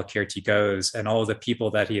Vimalakirti goes and all the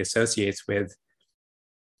people that he associates with,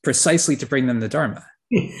 precisely to bring them the Dharma.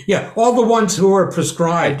 Yeah, all the ones who are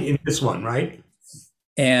prescribed in this one, right?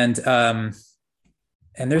 And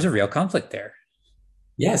there's a real conflict there.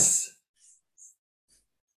 Yes.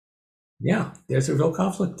 Yeah, there's a real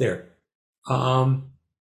conflict there. And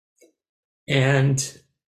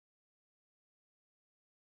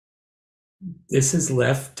this is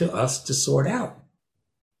left to us to sort out.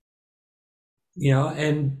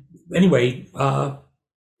 And anyway,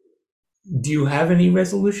 do you have any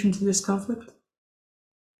resolution to this conflict?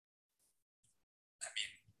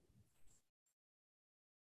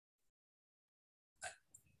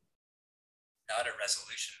 Not a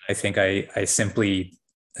resolution. I think I simply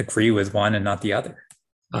agree with one and not the other.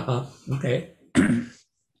 Okay.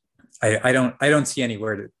 I don't see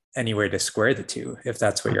anywhere to square the two, if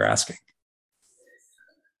that's what you're asking.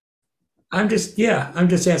 I'm just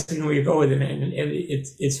asking where you go with it, and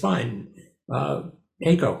it's fine.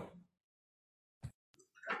 Heiko.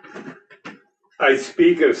 I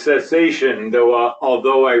speak of cessation,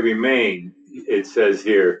 although I remain, it says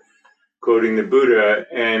here, quoting the Buddha.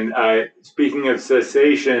 And speaking of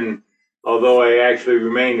cessation, although I actually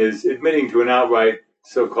remain, is admitting to an outright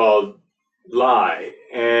so-called lie.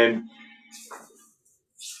 And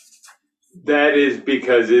that is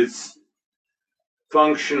because it's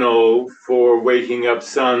functional for waking up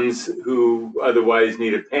sons who otherwise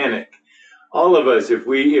need a panic. All of us, if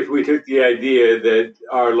we took the idea that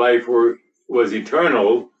our life was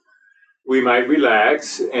eternal, we might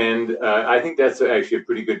relax, and I think that's actually a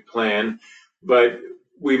pretty good plan. But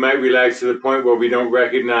we might relax to the point where we don't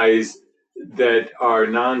recognize that our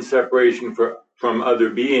non-separation from other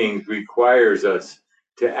beings requires us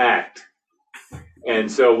to act. And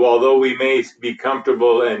so, although we may be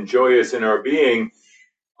comfortable and joyous in our being,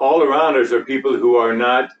 all around us are people who are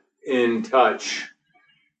not in touch.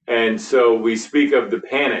 And so we speak of the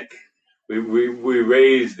panic. We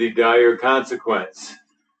raise the dire consequence,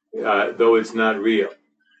 though it's not real.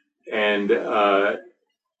 And I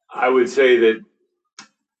would say that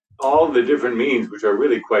all the different means, which are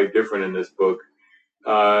really quite different in this book,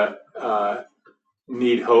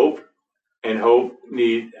 need hope, and hope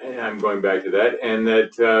and I'm going back to that, and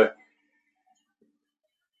that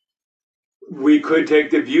we could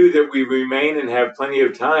take the view that we remain and have plenty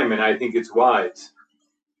of time, and I think it's wise.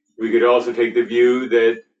 We could also take the view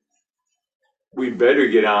that we better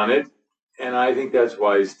get on it, and I think that's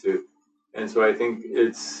wise too. And so I think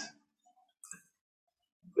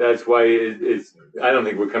that's why I don't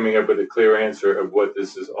think we're coming up with a clear answer of what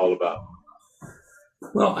this is all about.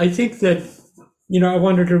 Well, I think that, I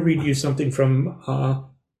wanted to read you something from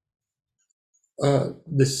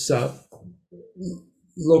this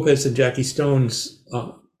Lopez and Jackie Stone's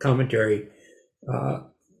commentary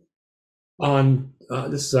on,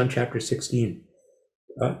 this is on chapter 16.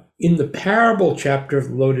 In the parable chapter of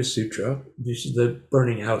the Lotus Sutra, this is the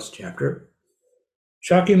burning house chapter,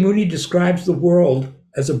 Shakyamuni describes the world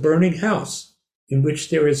as a burning house in which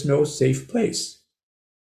there is no safe place.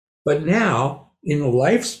 But now, in the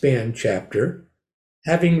lifespan chapter,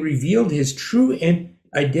 having revealed his true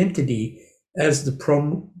identity as the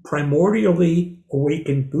primordially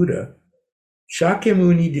awakened Buddha,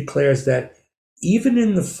 Shakyamuni declares that even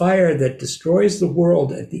in the fire that destroys the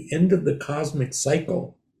world at the end of the cosmic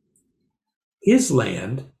cycle, his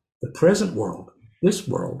land, the present world, this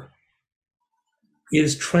world,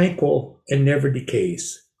 is tranquil and never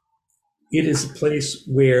decays. It is a place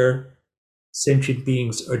where sentient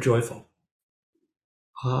beings are joyful.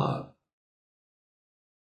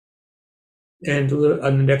 And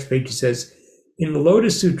on the next page, he says, in the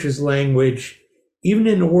Lotus Sutra's language, even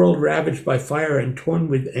in a world ravaged by fire and torn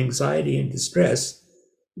with anxiety and distress,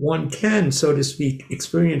 one can, so to speak,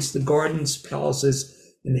 experience the gardens, palaces,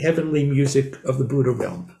 and heavenly music of the Buddha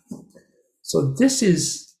realm. So this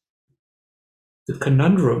is the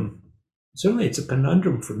conundrum. Certainly it's a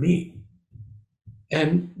conundrum for me.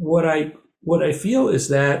 And what I feel is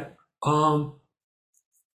that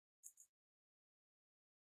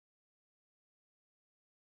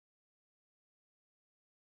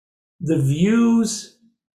the views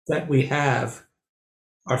that we have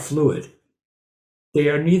are fluid. They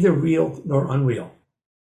are neither real nor unreal,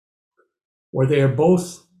 or they are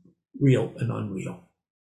both real and unreal.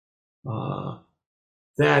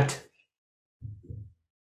 That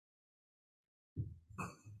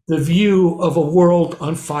the view of a world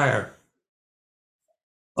on fire,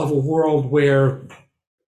 of a world where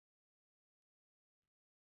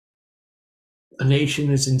a nation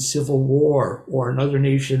is in civil war or another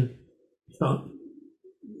nation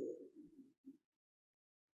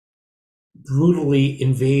brutally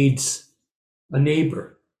invades a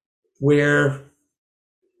neighbor, where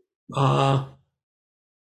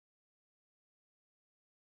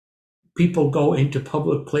people go into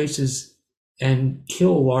public places and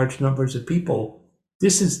kill large numbers of people.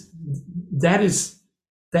 That is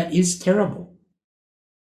terrible.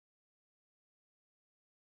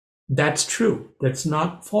 That's true. That's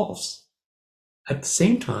not false. At the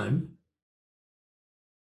same time,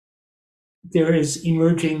 there is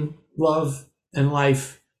emerging love and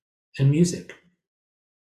life and music.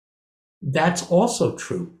 That's also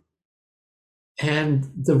true. And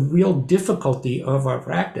the real difficulty of our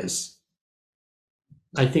practice,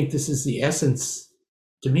 I think this is the essence,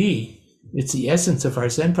 to me, it's the essence of our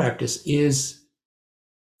Zen practice, is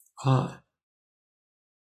to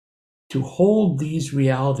hold these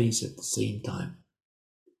realities at the same time.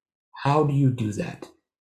 How do you do that?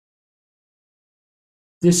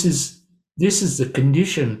 This is the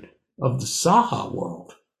condition of the Saha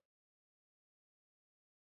world.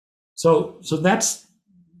 So that's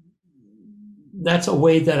a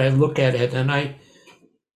way that I look at it, and I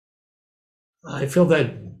feel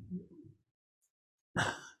that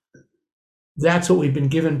that's what we've been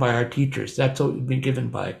given by our teachers. That's what we've been given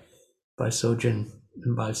by Sojin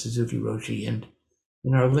and by Suzuki Roshi and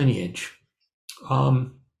in our lineage.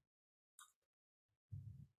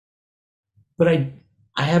 But I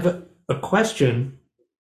have a question.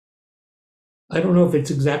 I don't know if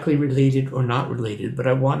it's exactly related or not related, but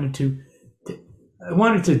I wanted to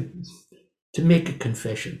make a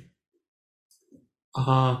confession.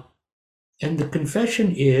 And the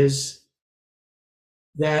confession is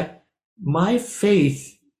that my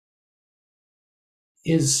faith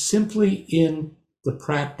is simply in the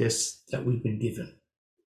practice that we've been given.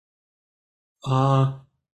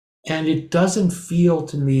 And it doesn't feel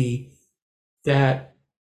to me that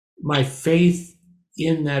my faith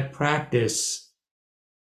in that practice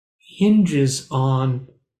hinges on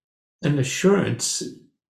an assurance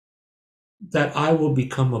that I will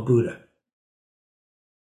become a Buddha.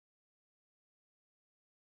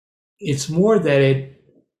 It's more that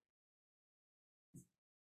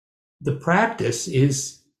the practice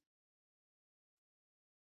is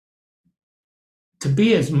to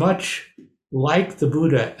be as much like the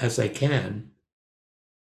Buddha as I can,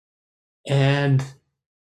 and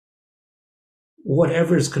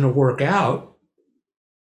whatever is going to work out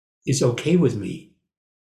is okay with me.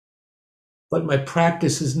 But my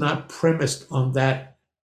practice is not premised on that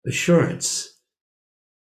assurance.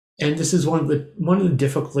 And this is one of the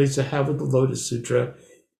difficulties I have with the Lotus Sutra,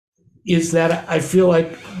 is that I feel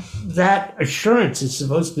like that assurance is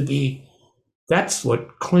supposed to be, that's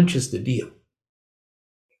what clinches the deal.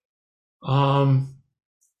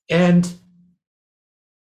 And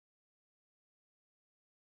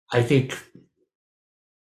I think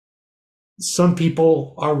some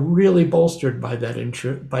people are really bolstered by that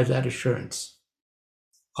assurance,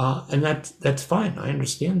 and that's fine. I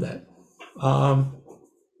understand that,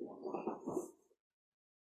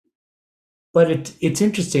 but it's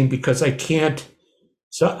interesting because I can't.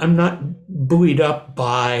 So I'm not buoyed up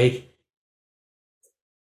by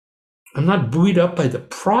the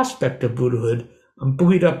prospect of Buddhahood. I'm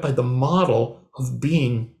buoyed up by the model of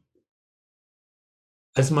being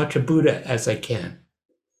as much a Buddha as I can.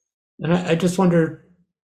 And I just wonder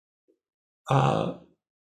what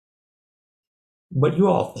you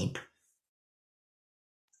all think.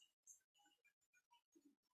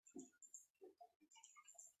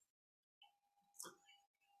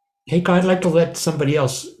 Hey, I'd like to let somebody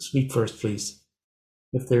else speak first, please.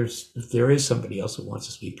 If there is somebody else who wants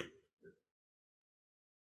to speak.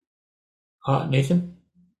 Nathan?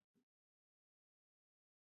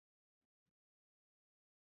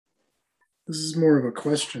 This is more of a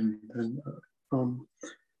question.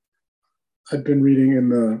 I've been reading in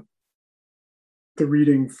the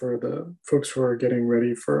reading for the folks who are getting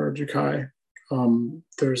ready for Jukai.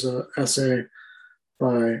 There's an essay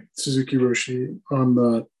by Suzuki Roshi on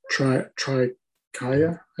the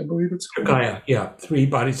Trikaya, I believe it's called. Trikaya, yeah, 3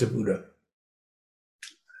 bodies of Buddha.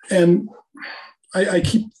 And I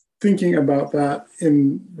keep thinking about that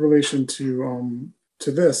in relation to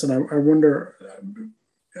to this, and I wonder.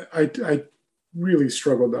 I really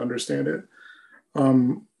struggled to understand it,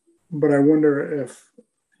 but I wonder if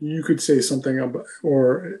you could say something about,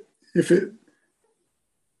 or if it,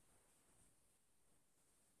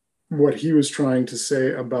 what he was trying to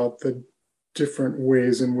say about the different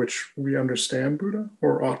ways in which we understand Buddha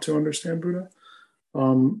or ought to understand Buddha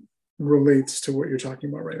relates to what you're talking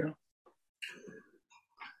about right now.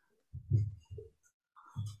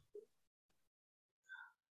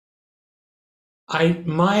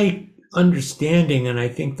 My understanding, and I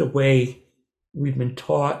think the way we've been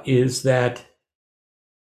taught, is that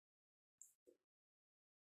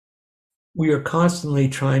we are constantly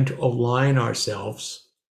trying to align ourselves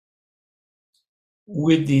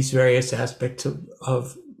with these various aspects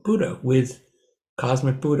of Buddha, with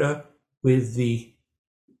cosmic Buddha, with the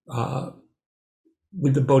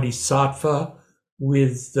Bodhisattva,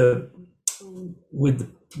 with the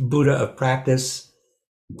Buddha of practice,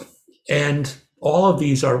 and all of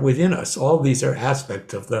these are within us. All of these are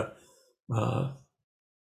aspects of the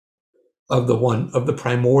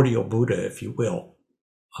primordial Buddha, if you will.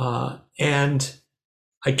 And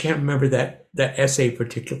I can't remember that essay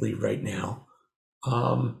particularly right now,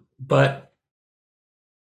 but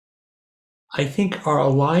I think our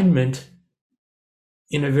alignment,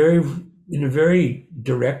 in a very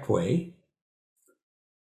direct way,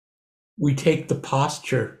 we take the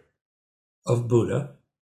posture of Buddha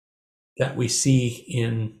that we see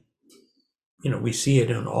in, we see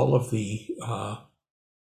it in all the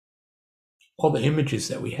images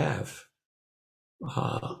that we have.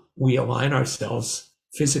 We align ourselves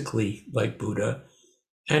physically like Buddha,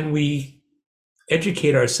 and we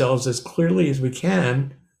educate ourselves as clearly as we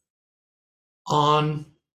can on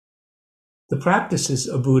the practices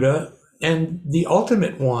of Buddha. And the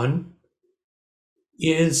ultimate one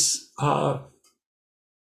is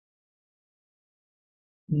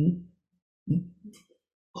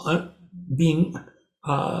being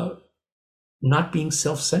not being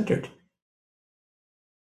self-centered,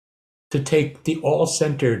 to take the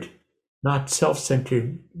all-centered, not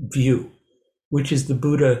self-centered view, which is the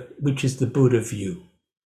Buddha view.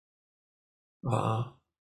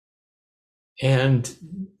 And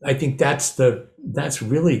I think that's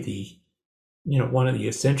really the, one of the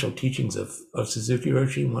essential teachings of Suzuki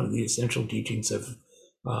Roshi, one of the essential teachings of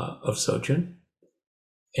Sojun.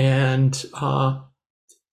 And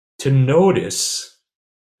to notice,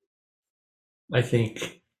 I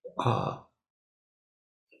think,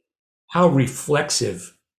 how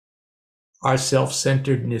reflexive our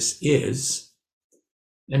self-centeredness is,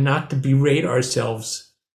 and not to berate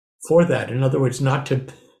ourselves for that. In other words, not to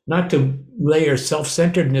layer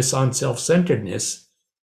self-centeredness on self-centeredness,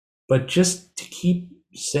 but just to keep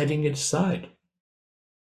setting it aside.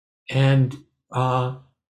 And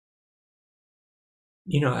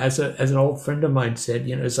as an old friend of mine said,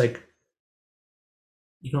 it's like,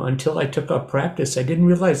 until I took up practice, I didn't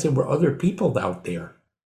realize there were other people out there.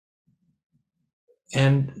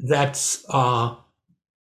 And that's at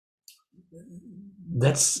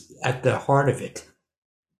the heart of it.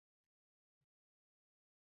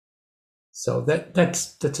 So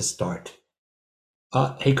that's a start.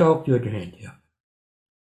 Heiko, you had your hand, yeah.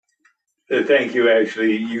 Thank you.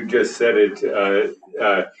 Actually, you just said it.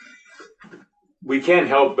 We can't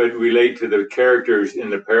help but relate to the characters in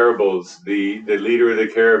the parables, the leader of the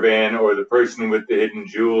caravan or the person with the hidden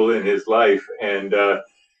jewel in his life. And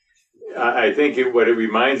I think what it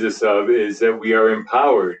reminds us of is that we are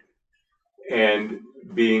empowered, and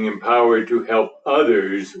being empowered to help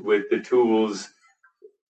others with the tools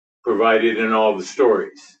provided in all the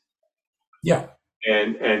stories. Yeah.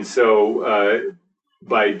 And so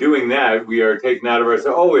by doing that, we are taking out of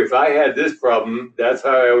ourselves, if I had this problem, that's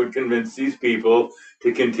how I would convince these people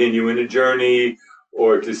to continue in a journey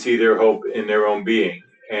or to see their hope in their own being.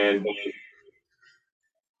 And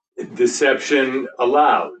deception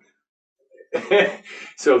allowed.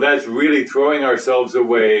 So that's really throwing ourselves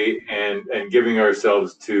away and giving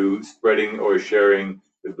ourselves to spreading or sharing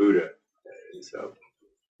the Buddha. So.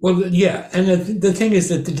 Well, yeah, and the thing is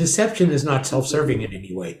that the deception is not self-serving in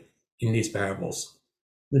any way in these parables.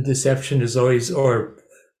 The deception is always, or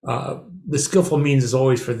the skillful means is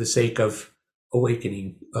always for the sake of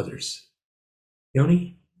awakening others.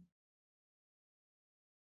 Yoni?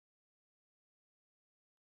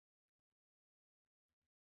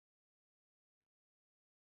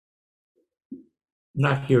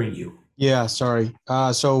 Not hearing you. Yeah, sorry.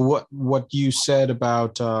 So what you said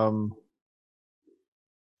about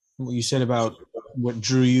what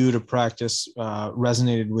drew you to practice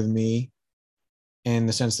resonated with me, in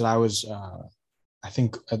the sense that I was, I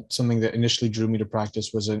think something that initially drew me to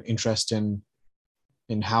practice was an interest in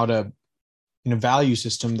in how to, in a value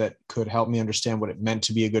system that could help me understand what it meant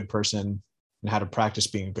to be a good person and how to practice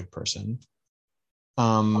being a good person.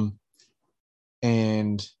 And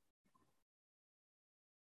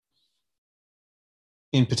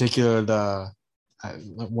in particular,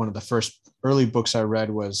 one of the first early books I read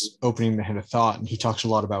was Opening the Head of Thought, and he talks a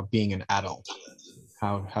lot about being an adult,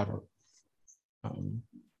 how to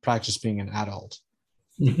practice being an adult.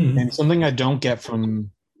 Mm-hmm. And something I don't get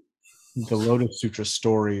from the Lotus Sutra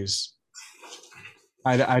stories,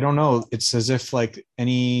 I don't know, it's as if like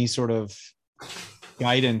any sort of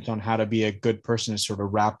guidance on how to be a good person is sort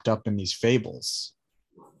of wrapped up in these fables.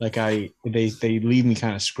 Like they leave me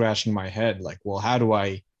kind of scratching my head, like, well, how do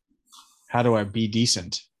I be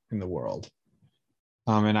decent in the world?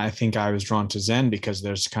 And I think I was drawn to Zen because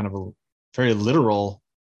there's kind of a very literal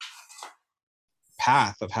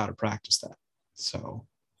path of how to practice that. So,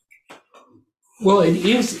 well, it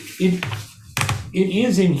is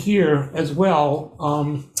in here as well.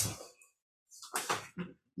 I'm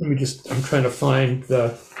trying to find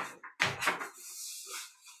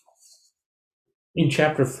in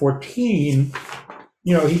chapter 14,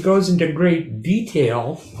 he goes into great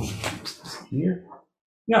detail here.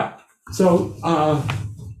 Yeah. So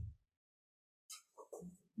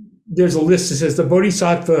there's a list that says the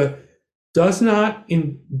Bodhisattva does not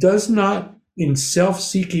in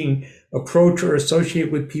self-seeking approach or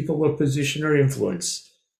associate with people of position or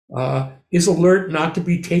influence, is alert not to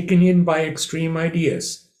be taken in by extreme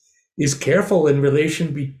ideas, is careful in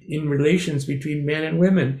relations between men and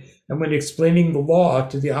women, and when explaining the law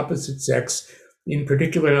to the opposite sex, in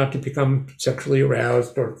particular not to become sexually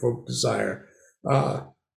aroused or provoke desire.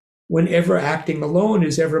 Whenever acting alone,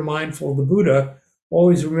 is ever mindful of the Buddha,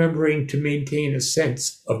 always remembering to maintain a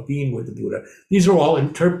sense of being with the Buddha. These are all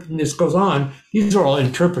this goes on. These are all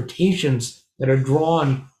interpretations that are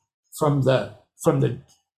drawn from the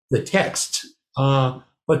text,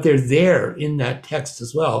 but they're there in that text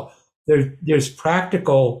as well. There's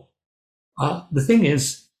practical. The thing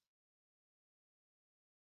is,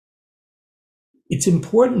 it's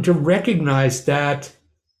important to recognize that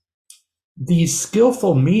these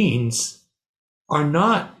skillful means are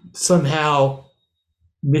not somehow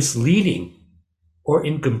misleading or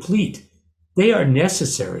incomplete. They are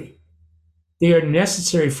necessary. They are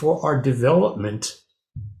necessary for our development.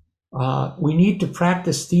 We need to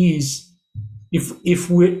practice these. If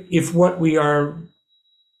what we are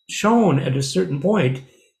shown at a certain point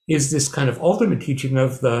is this kind of ultimate teaching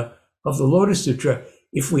of the Lotus Sutra,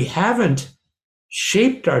 if we haven't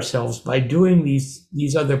shaped ourselves by doing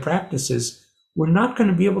these other practices, we're not going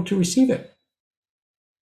to be able to receive it.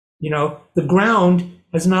 The ground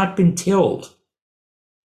has not been tilled.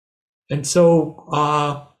 And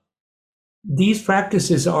so these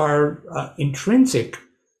practices are intrinsic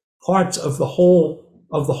parts of the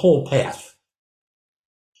whole path.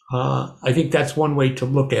 I think that's one way to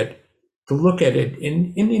look at it,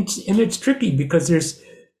 and it's tricky because there's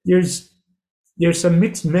some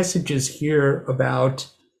mixed messages here about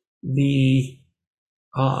the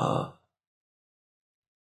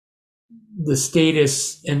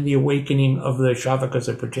status and the awakening of the Shavakas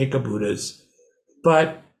or Pratyeka Buddhas,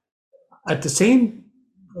 but at the same,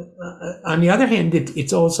 on the other hand,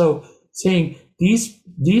 it's also saying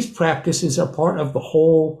these practices are part of the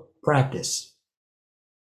whole practice.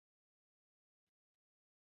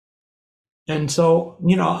 And so,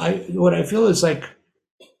 what I feel is like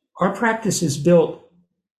our practice is built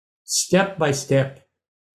step by step,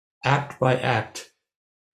 act by act,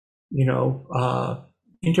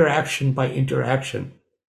 interaction by interaction,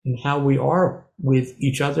 and how we are with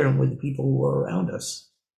each other and with the people who are around us.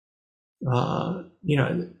 I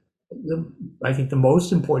think the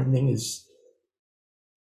most important thing is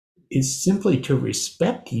simply to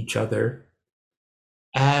respect each other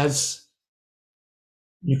as,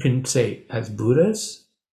 you can say, as Buddhas,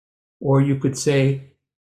 or you could say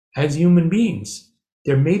as human beings.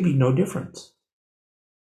 There may be no difference.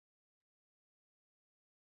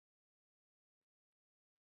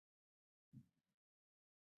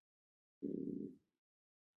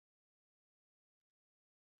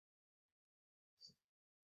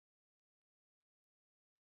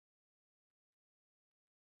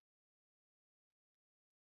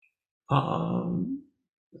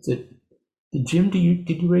 Jim,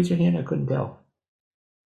 did you raise your hand? I couldn't tell.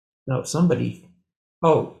 No, somebody.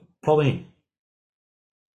 Oh, Pauline.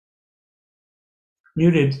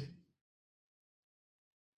 Muted.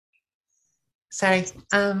 Sorry.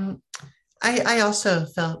 I also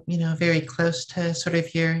felt, very close to sort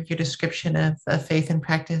of your description of faith and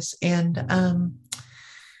practice. And,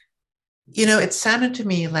 it sounded to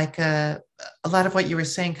me like a a lot of what you were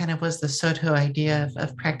saying kind of was the Soto idea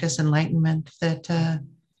of practice enlightenment that,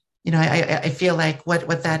 I feel like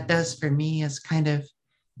what that does for me is kind of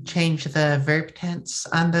change the verb tense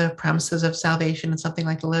on the promises of salvation and something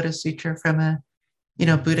like the Lotus Sutra from a,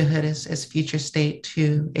 Buddhahood as future state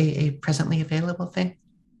to a presently available thing.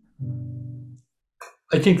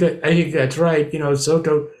 I think that's right.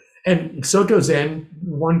 Soto Zen,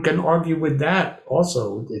 one can argue with that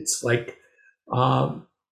also. It's like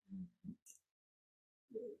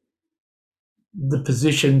the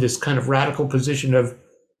position, this kind of radical position of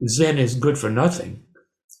Zen is good for nothing.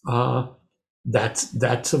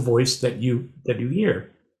 That's a voice that you hear,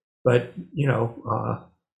 but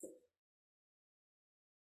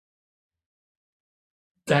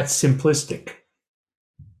that's simplistic.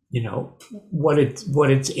 What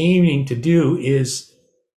it's aiming to do is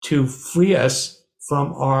to free us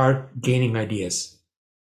from our gaining ideas,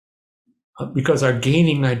 because our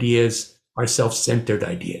gaining ideas are self-centered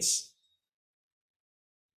ideas.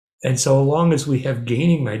 And so long as we have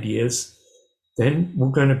gaining ideas, then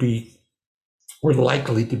we're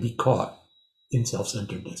likely to be caught in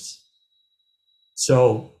self-centeredness.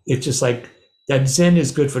 So it's just like that Zen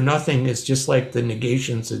is good for nothing. It's just like the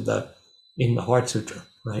negations in the Heart Sutra,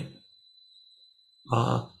 right?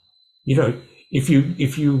 If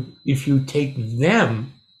you take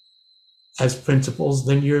them as principles,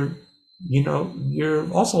 then you're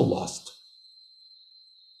also lost.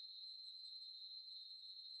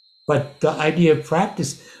 But the idea of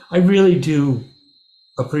practice, I really do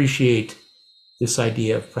appreciate this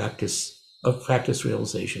idea of practice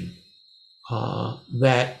realization.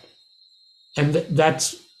 That's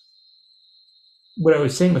what I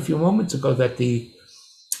was saying a few moments ago, that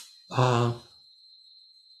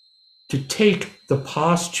to take the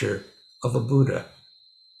posture of a Buddha,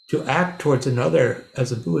 to act towards another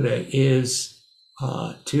as a Buddha, is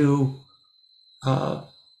to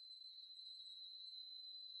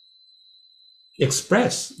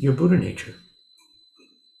express your Buddha nature.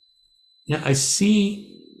 Now, I see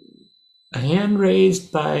a hand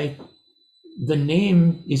raised by, the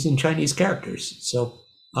name is in Chinese characters. So,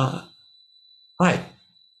 hi.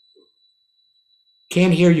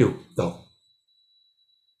 Can't hear you, though.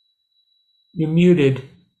 You're muted.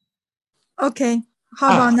 Okay.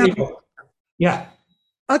 How about now? Yeah.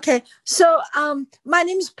 Okay. So, my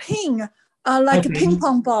name is Ping, like a ping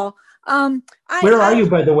pong ball. Where are you,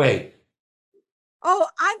 by the way? Oh,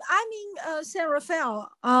 I'm in San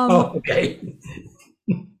Rafael. Okay.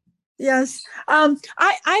 Yes. I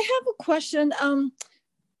have a question.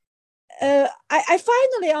 I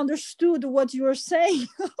finally understood what you were saying.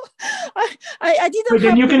 I didn't. But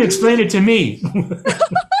then you can explain it to me.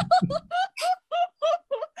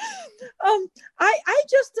 I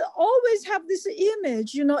just always have this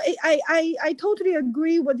image, I totally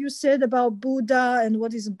agree what you said about Buddha and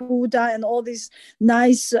what is Buddha and all these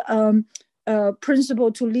nice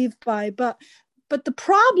principle to live by. But the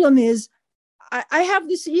problem is, I have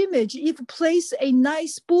this image, if you place a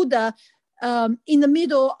nice Buddha in the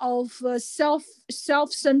middle of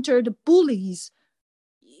self-centered bullies,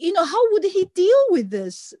 how would he deal with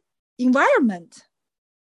this environment?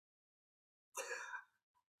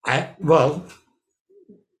 I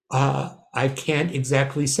can't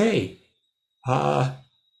exactly say.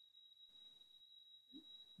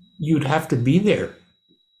 You'd have to be there.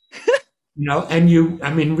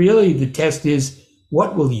 And really the test is,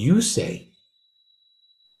 what will you say?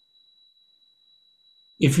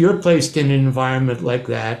 If you're placed in an environment like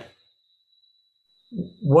that,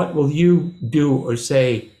 what will you do or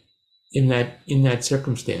say in that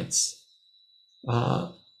circumstance?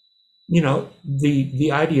 The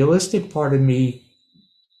idealistic part of me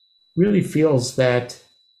really feels that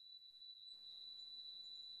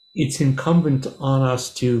it's incumbent on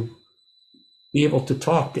us to be able to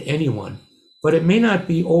talk to anyone, but it may not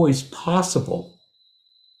be always possible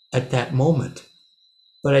at that moment.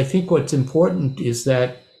 But I think what's important is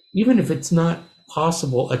that even if it's not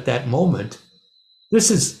possible at that moment,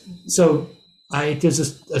 there's a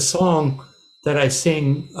song that I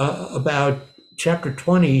sing about chapter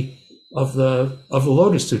 20 of the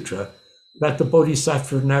Lotus Sutra, about the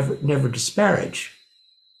Bodhisattva never disparage.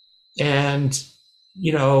 And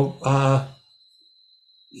he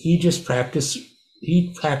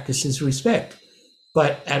practices respect.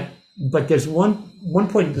 But there's one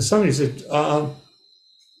point in the song is that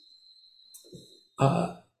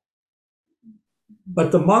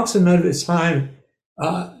but the monks and nuns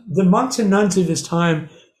of his time,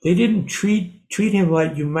 they didn't treat him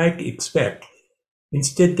like you might expect.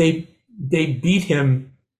 Instead, they beat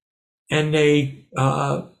him and they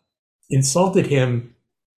insulted him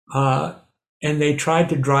and they tried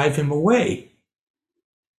to drive him away.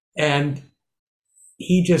 And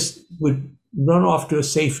he just would run off to a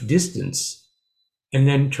safe distance and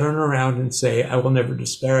then turn around and say, I will never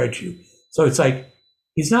disparage you. So it's like,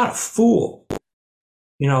 he's not a fool.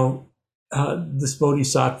 You know, this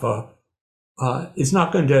Bodhisattva is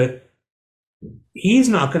not going to, he's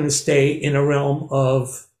not going to stay in a realm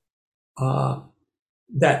of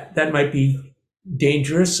that might be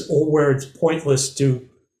dangerous, or where it's pointless to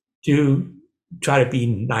try to be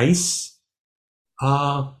nice.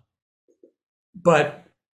 But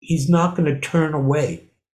he's not going to turn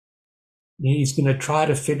away. He's going to try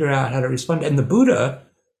to figure out how to respond. And the Buddha,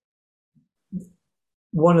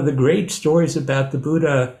 one of the great stories about the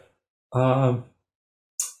Buddha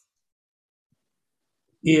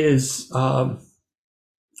is, I'm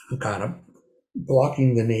kind of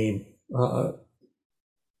blocking the name,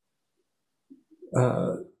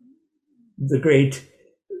 the great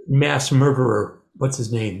mass murderer, what's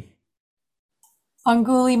his name?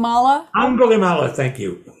 Angulimala? Angulimala, thank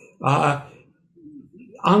you.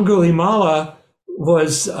 Angulimala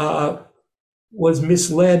was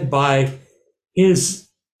misled by his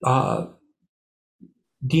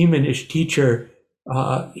demonish teacher.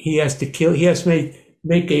 He has to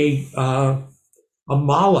make a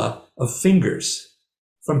mala of fingers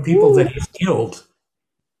from people that he's killed.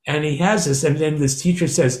 And he has this, and then this teacher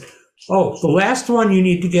says, oh, the last one you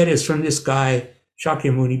need to get is from this guy,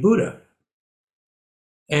 Shakyamuni Buddha.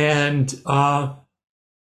 And the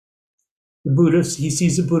Buddha, he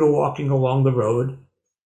sees the Buddha walking along the road,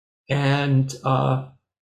 and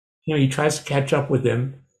he tries to catch up with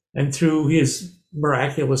him, and through his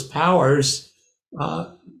miraculous powers,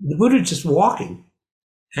 the Buddha is just walking,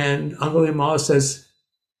 and Angulimala says,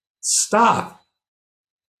 stop.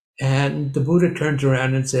 And the Buddha turns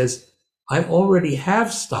around and says, I already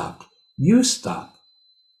have stopped. You stop.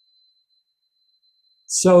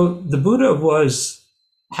 So the Buddha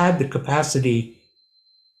had the capacity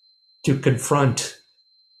to confront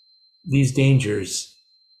these dangers,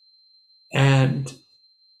 and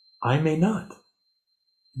I may not.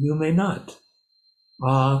 You may not.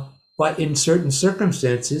 But in certain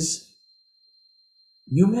circumstances,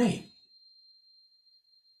 you may.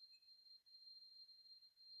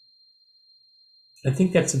 I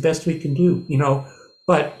think that's the best we can do,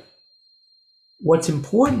 but what's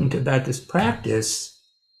important about this practice,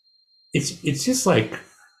 it's just like,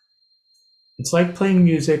 it's like playing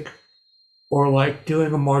music or like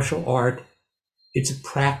doing a martial art. It's a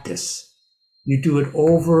practice. You do it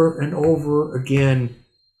over and over again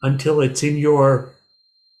until it's in your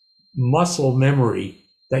muscle memory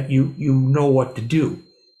that you know what to do.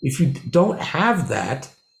 If you don't have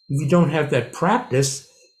that, if you don't have that practice,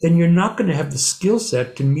 then you're not going to have the skill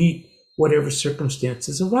set to meet whatever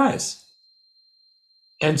circumstances arise.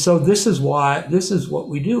 And so this is what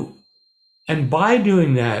we do. And by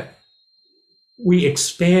doing that, we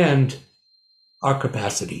expand our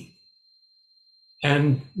capacity.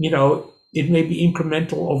 And, it may be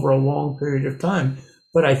incremental over a long period of time,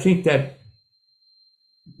 but I think that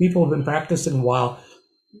people who have been practicing a while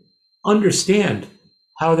understand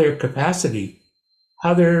how their capacity,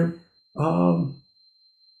 how their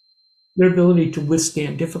ability to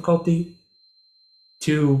withstand difficulty,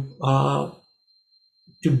 to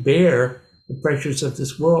bear the pressures of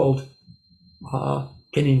this world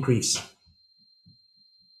can increase.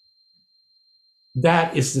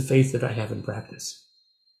 That is the faith that I have in practice.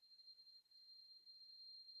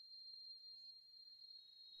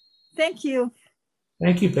 Thank you.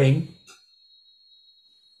 Thank you, Peng.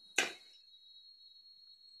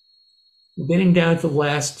 We're getting down to the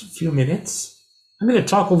last few minutes. I'm going to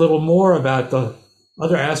talk a little more about the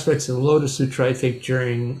other aspects of the Lotus Sutra, I think,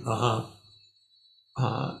 during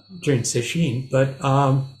Sesshin, but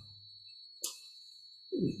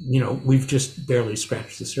we've just barely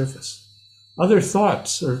scratched the surface. Other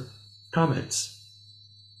thoughts or comments?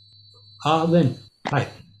 Lynn, hi.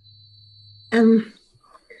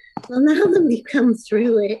 Well, now that we've come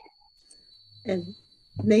through it, and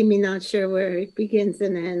maybe not sure where it begins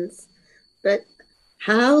and ends, but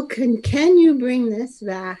how can you bring this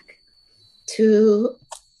back to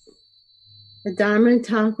the Dharma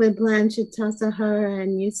talk with Blanchett Tassajara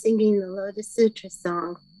and you singing the Lotus Sutra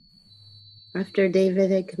song after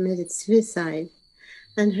David had committed suicide,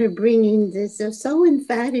 and her bringing this so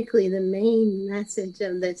emphatically, the main message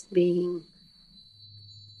of this being,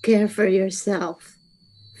 care for yourself.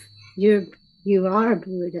 You are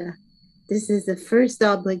Buddha. This is the first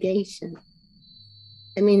obligation.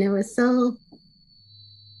 I mean, it was so,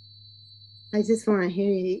 I just want to hear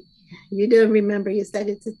you. You don't remember, you said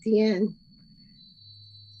it's at the end.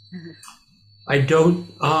 I don't,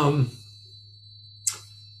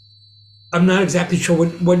 I'm not exactly sure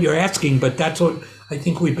what you're asking, but that's what I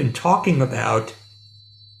think we've been talking about.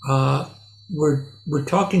 We're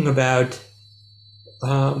talking about.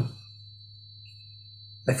 I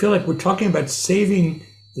feel like we're talking about saving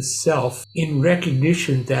the self in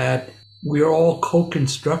recognition that we are all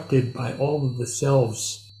co-constructed by all of the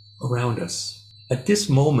selves around us. At this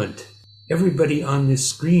moment, everybody on this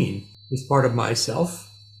screen is part of myself,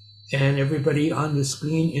 and everybody on the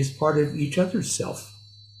screen is part of each other's self.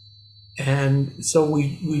 And so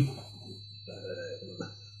we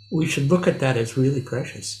should look at that as really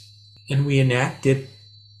precious. And we enact it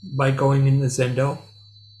by going in the Zendo.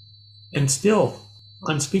 And still,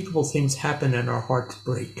 unspeakable things happen and our hearts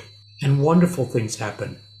break. And wonderful things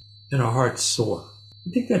happen and our hearts soar. I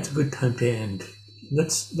think that's a good time to end.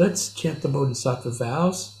 Let's chant the Bodhisattva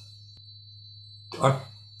vows. Our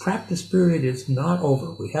practice period is not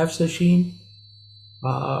over. We have sesshin.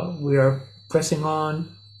 We are pressing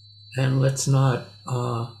on. And let's not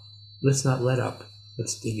let up.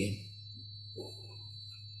 Let's dig in.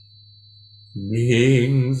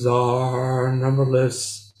 Beings are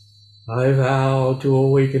numberless. I vow to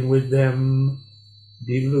awaken with them.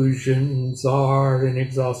 Delusions are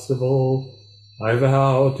inexhaustible. I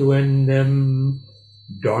vow to end them.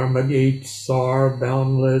 Dharma gates are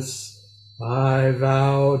boundless. I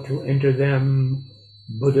vow to enter them.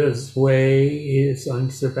 Buddha's way is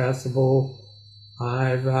unsurpassable.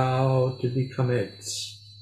 I vow to become it.